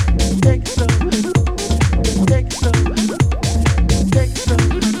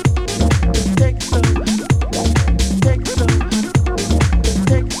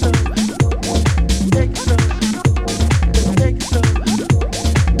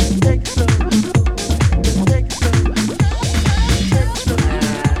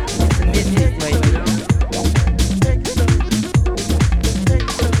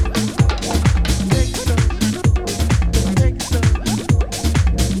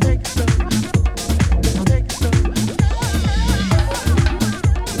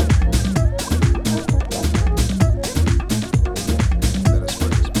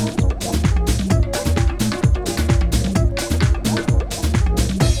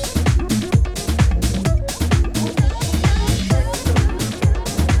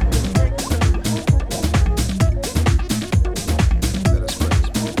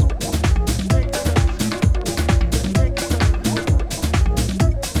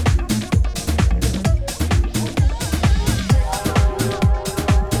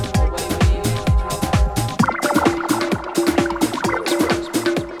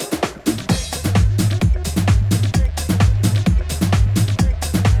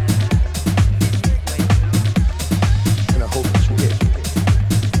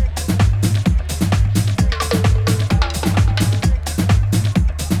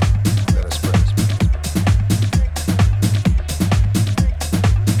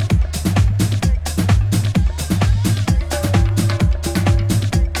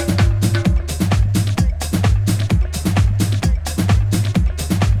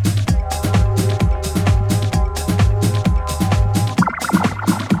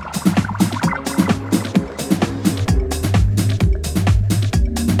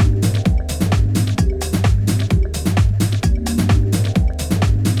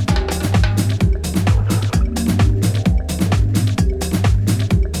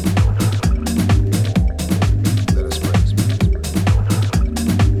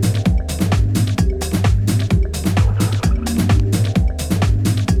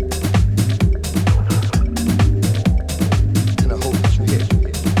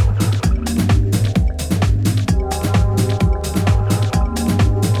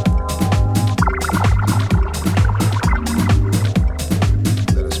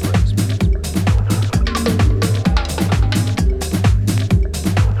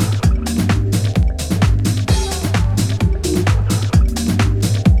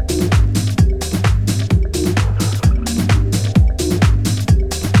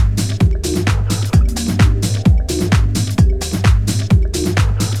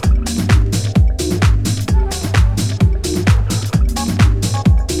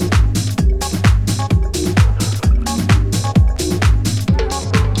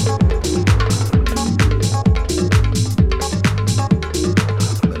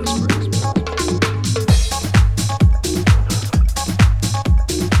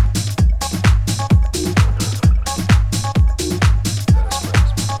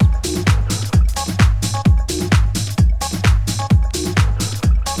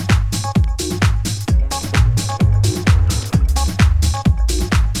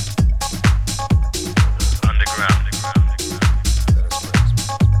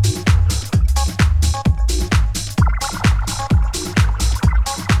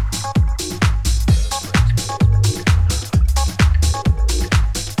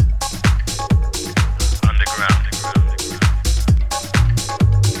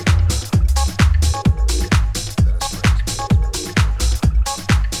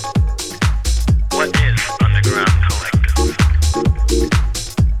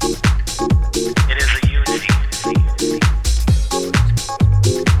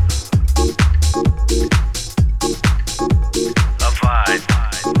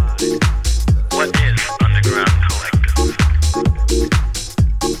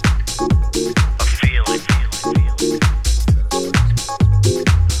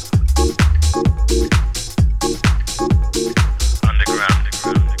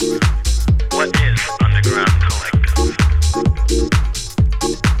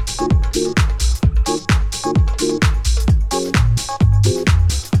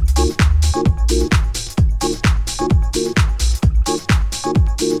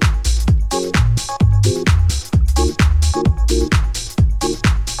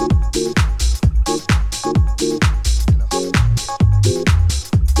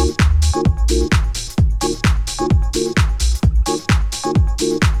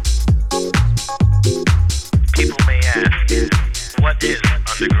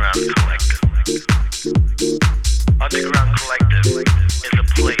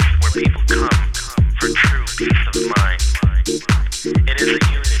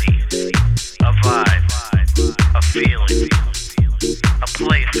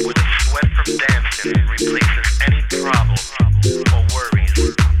replaces any problem or worries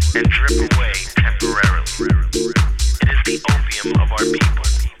and drip away temporarily. It is the opium of our people.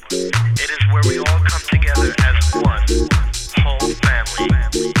 It is where we all come together as one whole family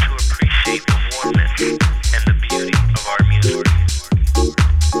to appreciate the warmth and the beauty of our music.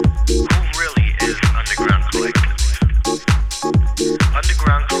 Who really is Underground Collective?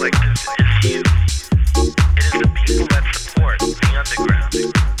 Underground Collective is you. It is the people that support the underground.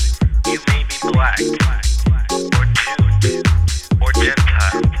 You may be black, or Jew, or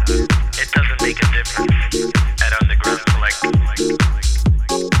Gentile. It doesn't make a difference at Underground Collective.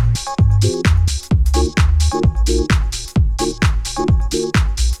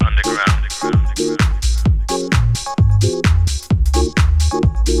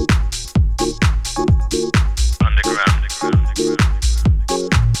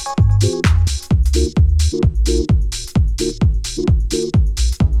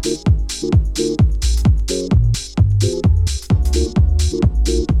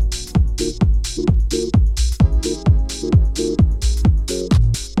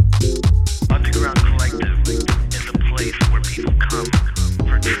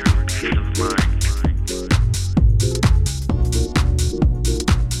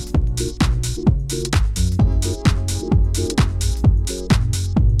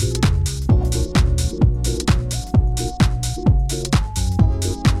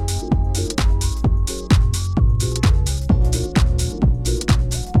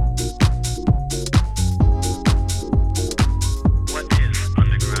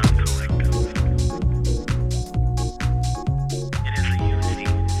 It is a unity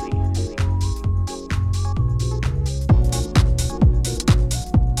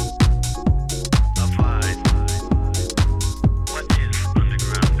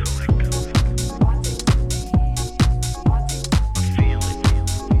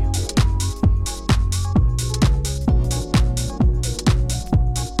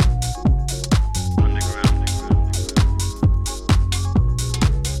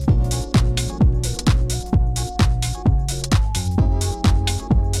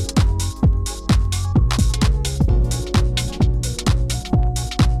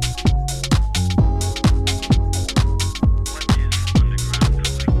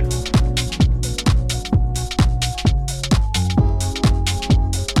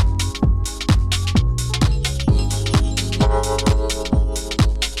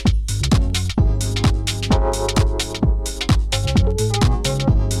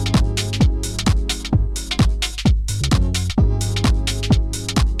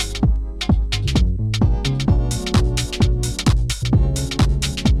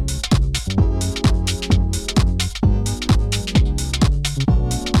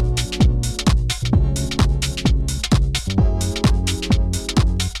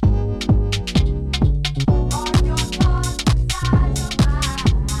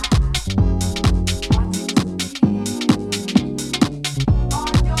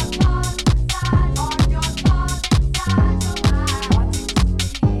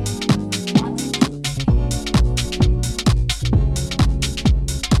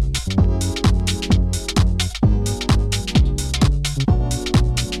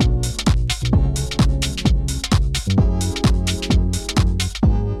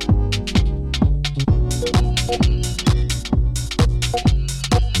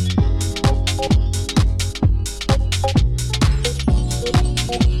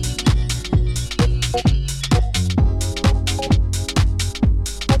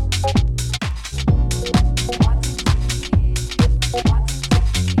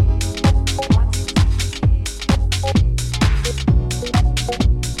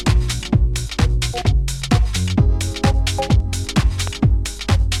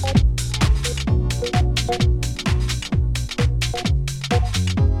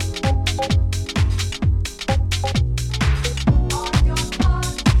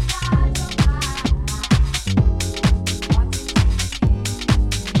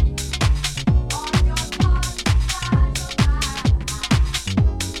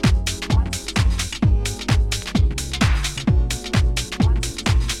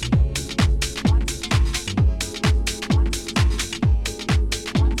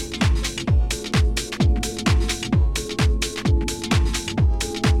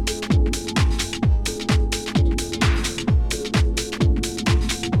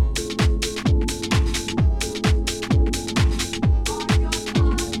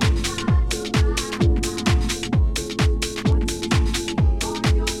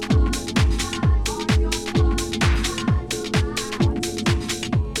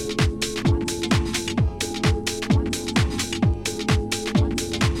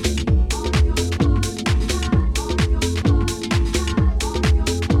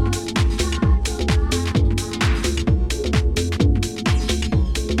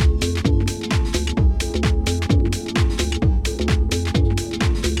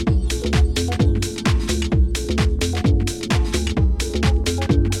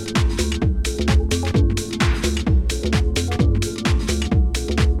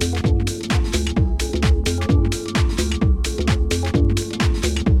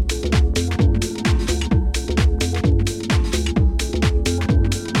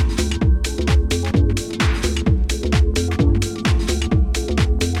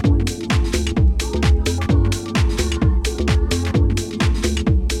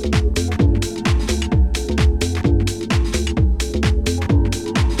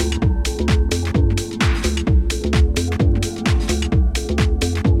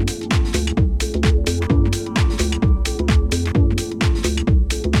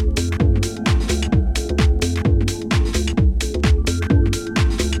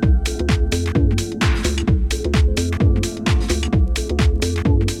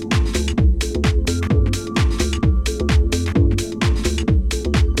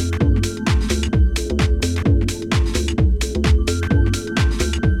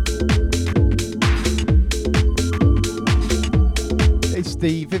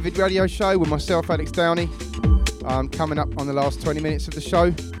radio show with myself, Alex Downey. Coming up on the last 20 minutes of the show.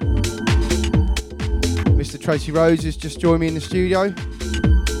 Mr. Tracy Rose has just joined me in the studio,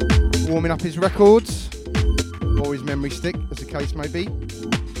 warming up his records, or his memory stick, as the case may be.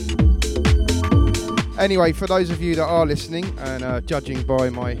 Anyway, for those of you that are listening, and judging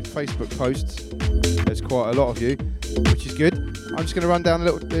by my Facebook posts, there's quite a lot of you, which is good. I'm just going to run down a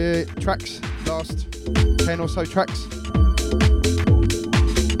little tracks, last 10 or so tracks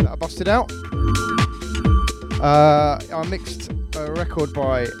that I busted out. I mixed a record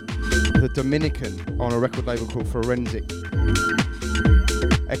by the Dominican on a record label called Forensic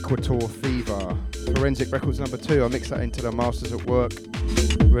Equator Fever. Forensic Records number 2. I mixed that into the Masters at Work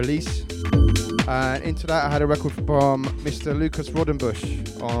release. And into that I had a record from Mr. Lucas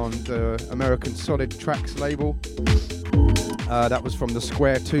Rodenbush on the American Solid Tracks label. That was from the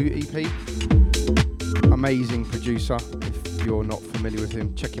Square 2 EP. Amazing producer. If you're not familiar with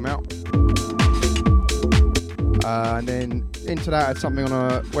him, check him out. And then into that I had something on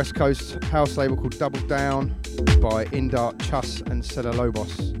a West Coast house label called Double Down by Indart Chus and Cela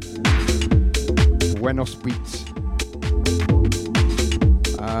Lobos. Buenos Beats.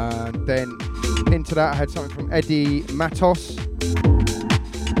 And then into that I had something from Eddie Matos.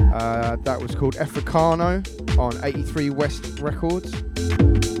 That was called Africano on 83 West Records,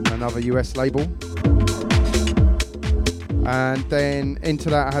 another US label. And then into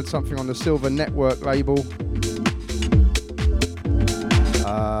that I had something on the Silver Network label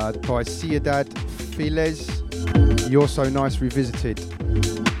by Ciudad Files, You're So Nice Revisited,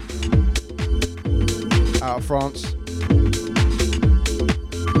 out of France.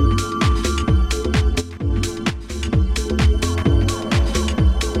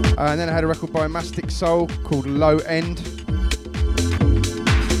 And then I had a record by Mastic Soul called Low End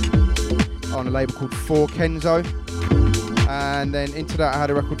on a label called 4 Kenzo. And then into that I had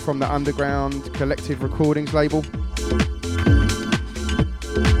a record from the Underground Collective Recordings label.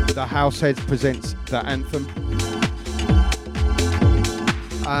 The Househeads presents The Anthem.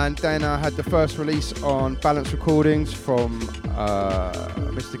 And then I had the first release on Balance Recordings from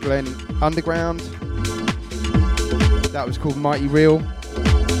Mr. Glenn Underground. That was called Mighty Real.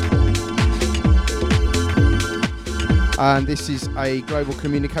 And this is a global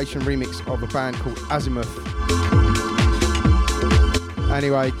communication remix of a band called Azimuth.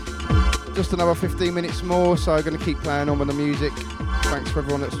 Anyway, just another 15 minutes more, so I'm going to keep playing on with the music. Thanks for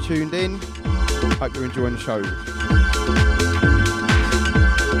everyone that's tuned in. Hope you're enjoying the show.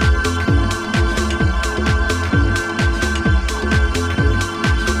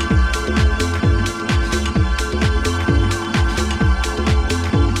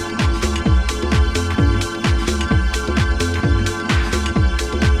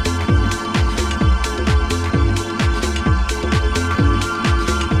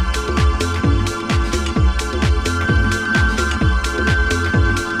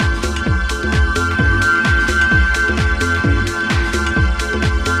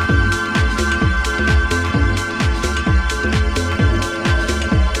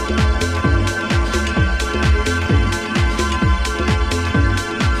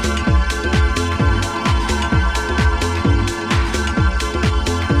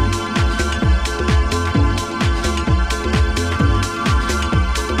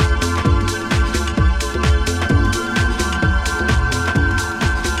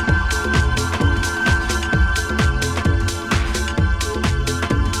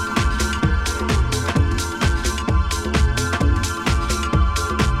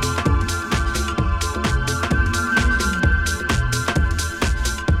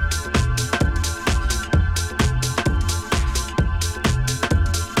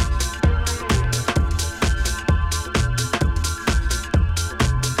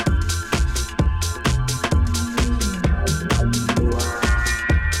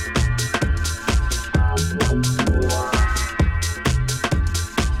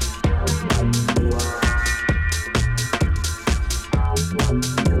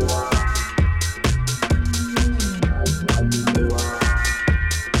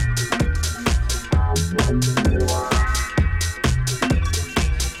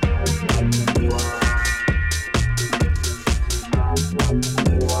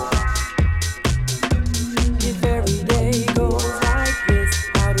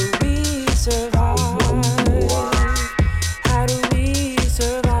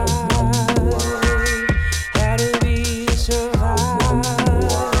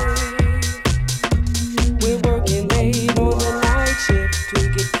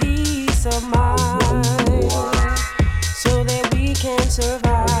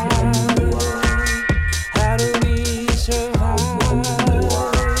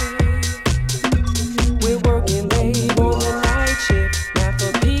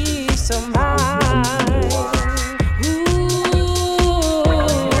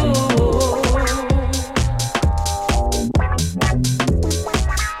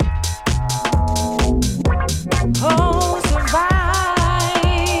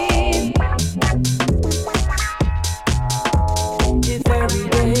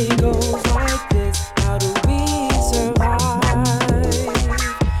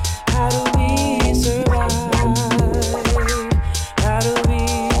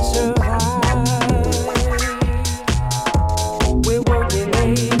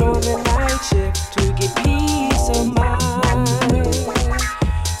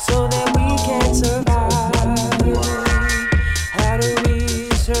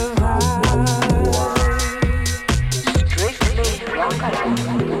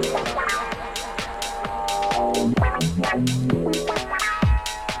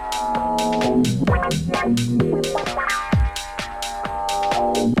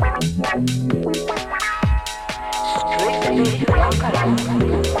 If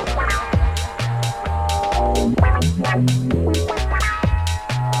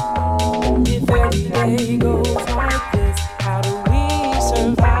every day goes like this, how do we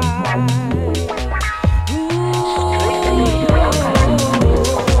survive?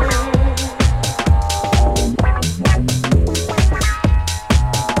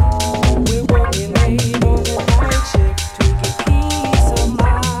 We're working late on the night shift to get peace of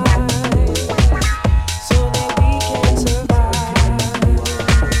mind, so that we can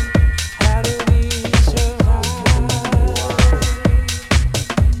survive.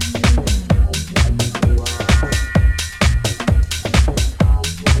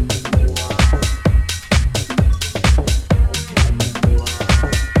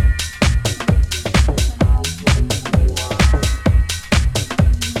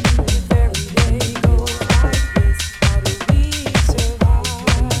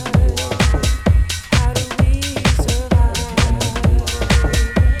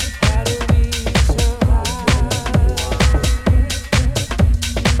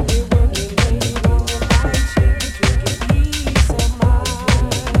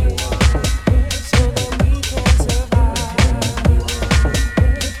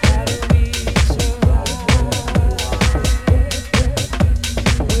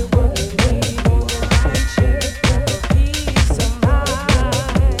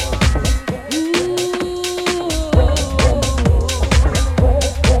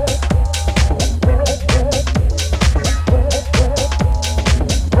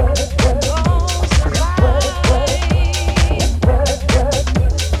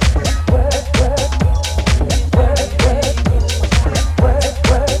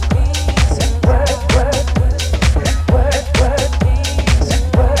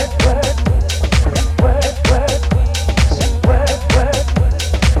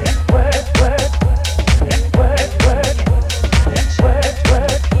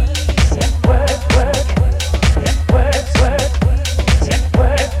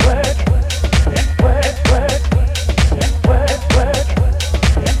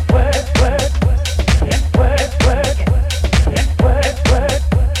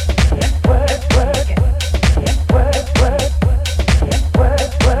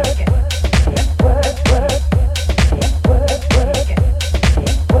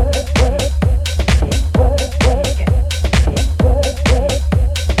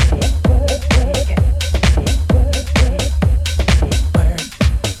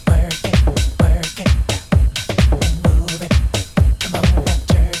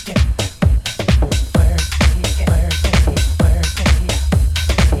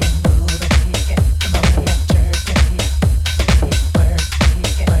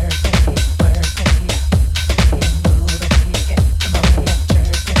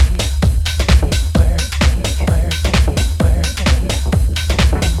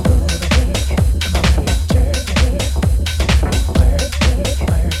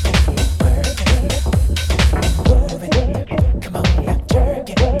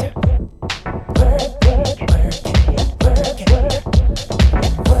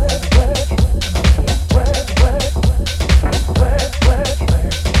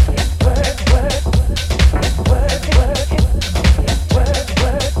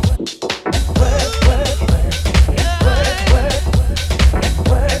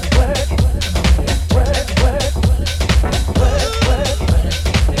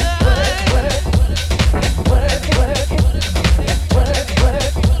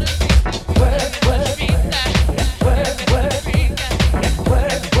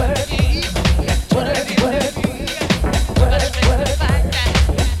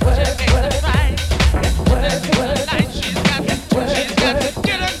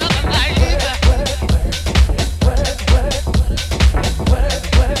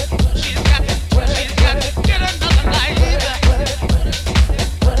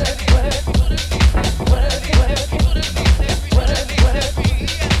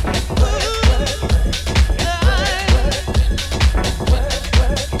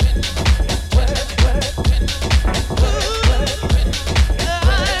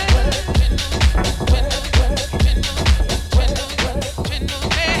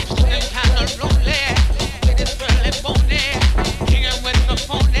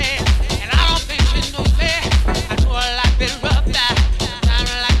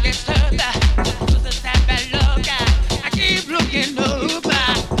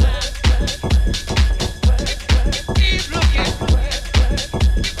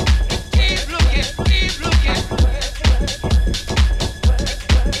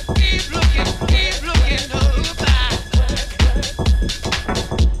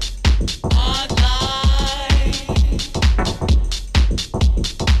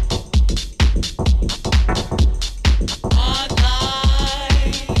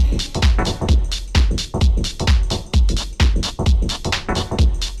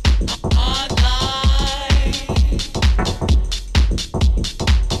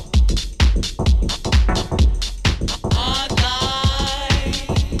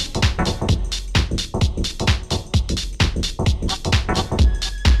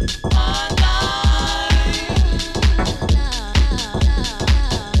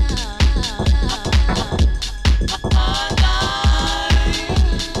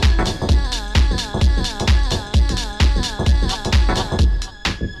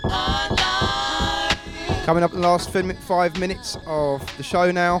 Coming up in the last 5 minutes of the show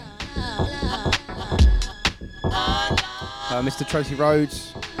now. Mr. Tracy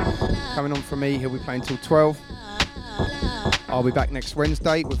Rhodes coming on from me. He'll be playing till 12. I'll be back next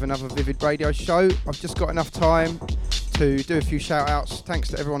Wednesday with another Vivid Radio show. I've just got enough time to do a few shout outs. Thanks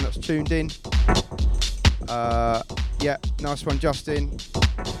to everyone that's tuned in. Yeah, nice one, Justin.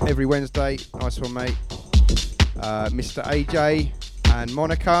 Every Wednesday, nice one, mate. Mr. AJ and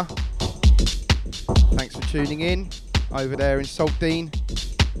Monica, thanks for tuning in over there in Saltdean.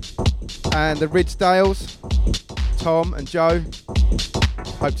 And the Ridsdales, Tom and Joe,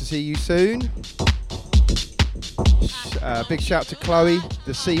 hope to see you soon. Big shout to Chloe,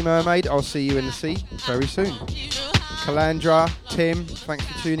 the Sea Mermaid. I'll see you in the sea very soon. Calandra, Tim, thanks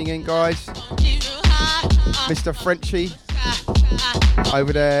for tuning in, guys. Mr. Frenchie,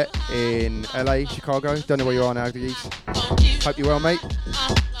 over there in LA, Chicago. Don't know where you are now, Geese. Hope you're well, mate.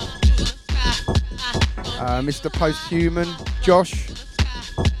 Mr. Posthuman, Josh.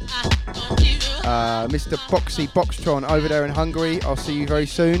 Mr. Boxy Boxtron over there in Hungary. I'll see you very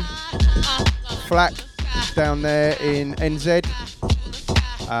soon. Flack down there in NZ.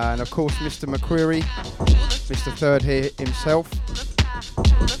 And of course, Mr. McQuarrie, Mr. Third here himself.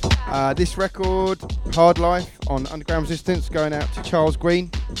 This record, Hard Life on Underground Resistance, going out to Charles Green.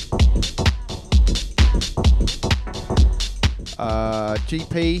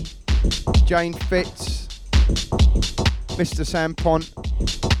 GP, Jane Fitz, Mr. Sam Pont,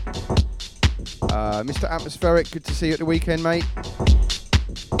 Mr. Atmospheric, good to see you at the weekend, mate.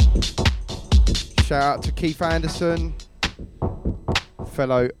 Shout out to Keith Anderson,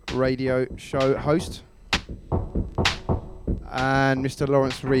 fellow radio show host. And Mr.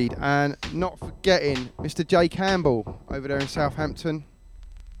 Lawrence Reed, and not forgetting Mr. Jay Campbell over there in Southampton.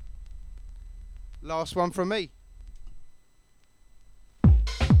 Last one from me.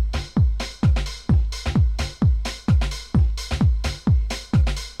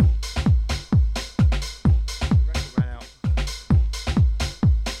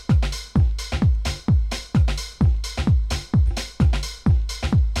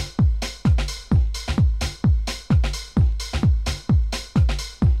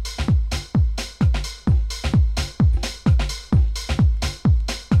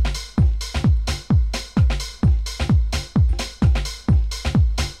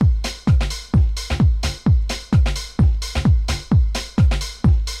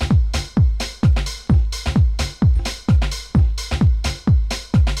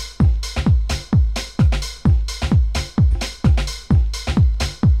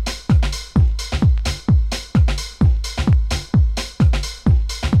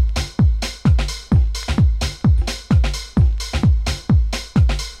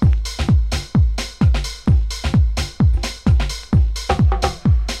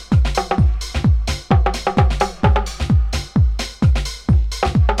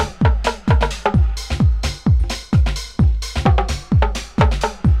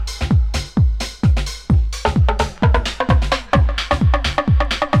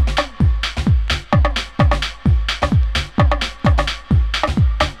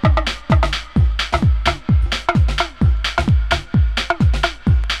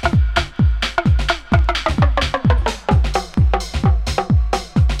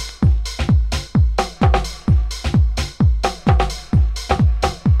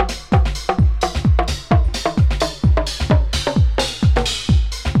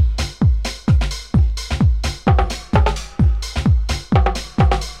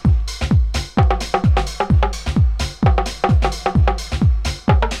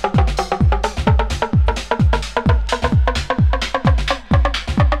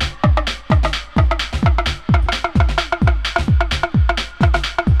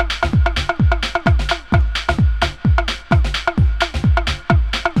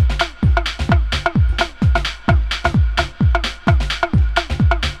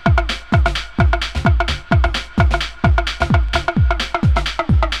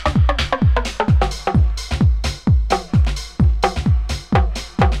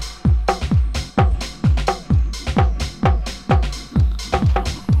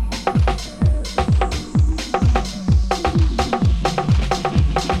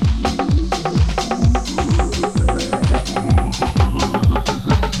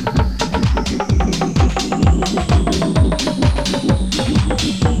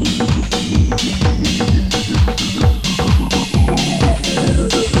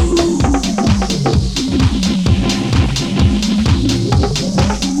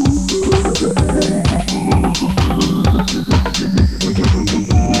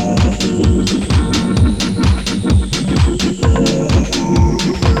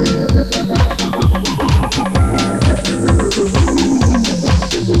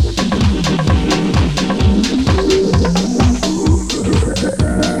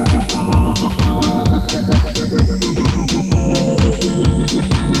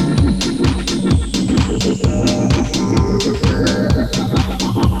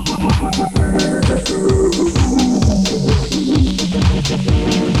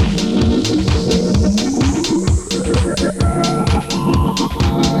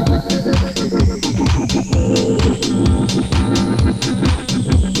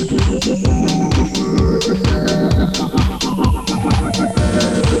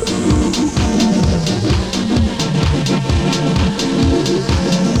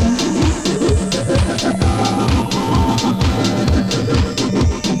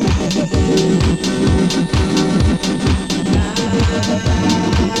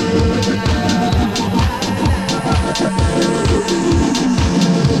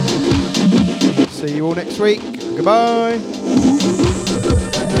 See you all next week. Goodbye.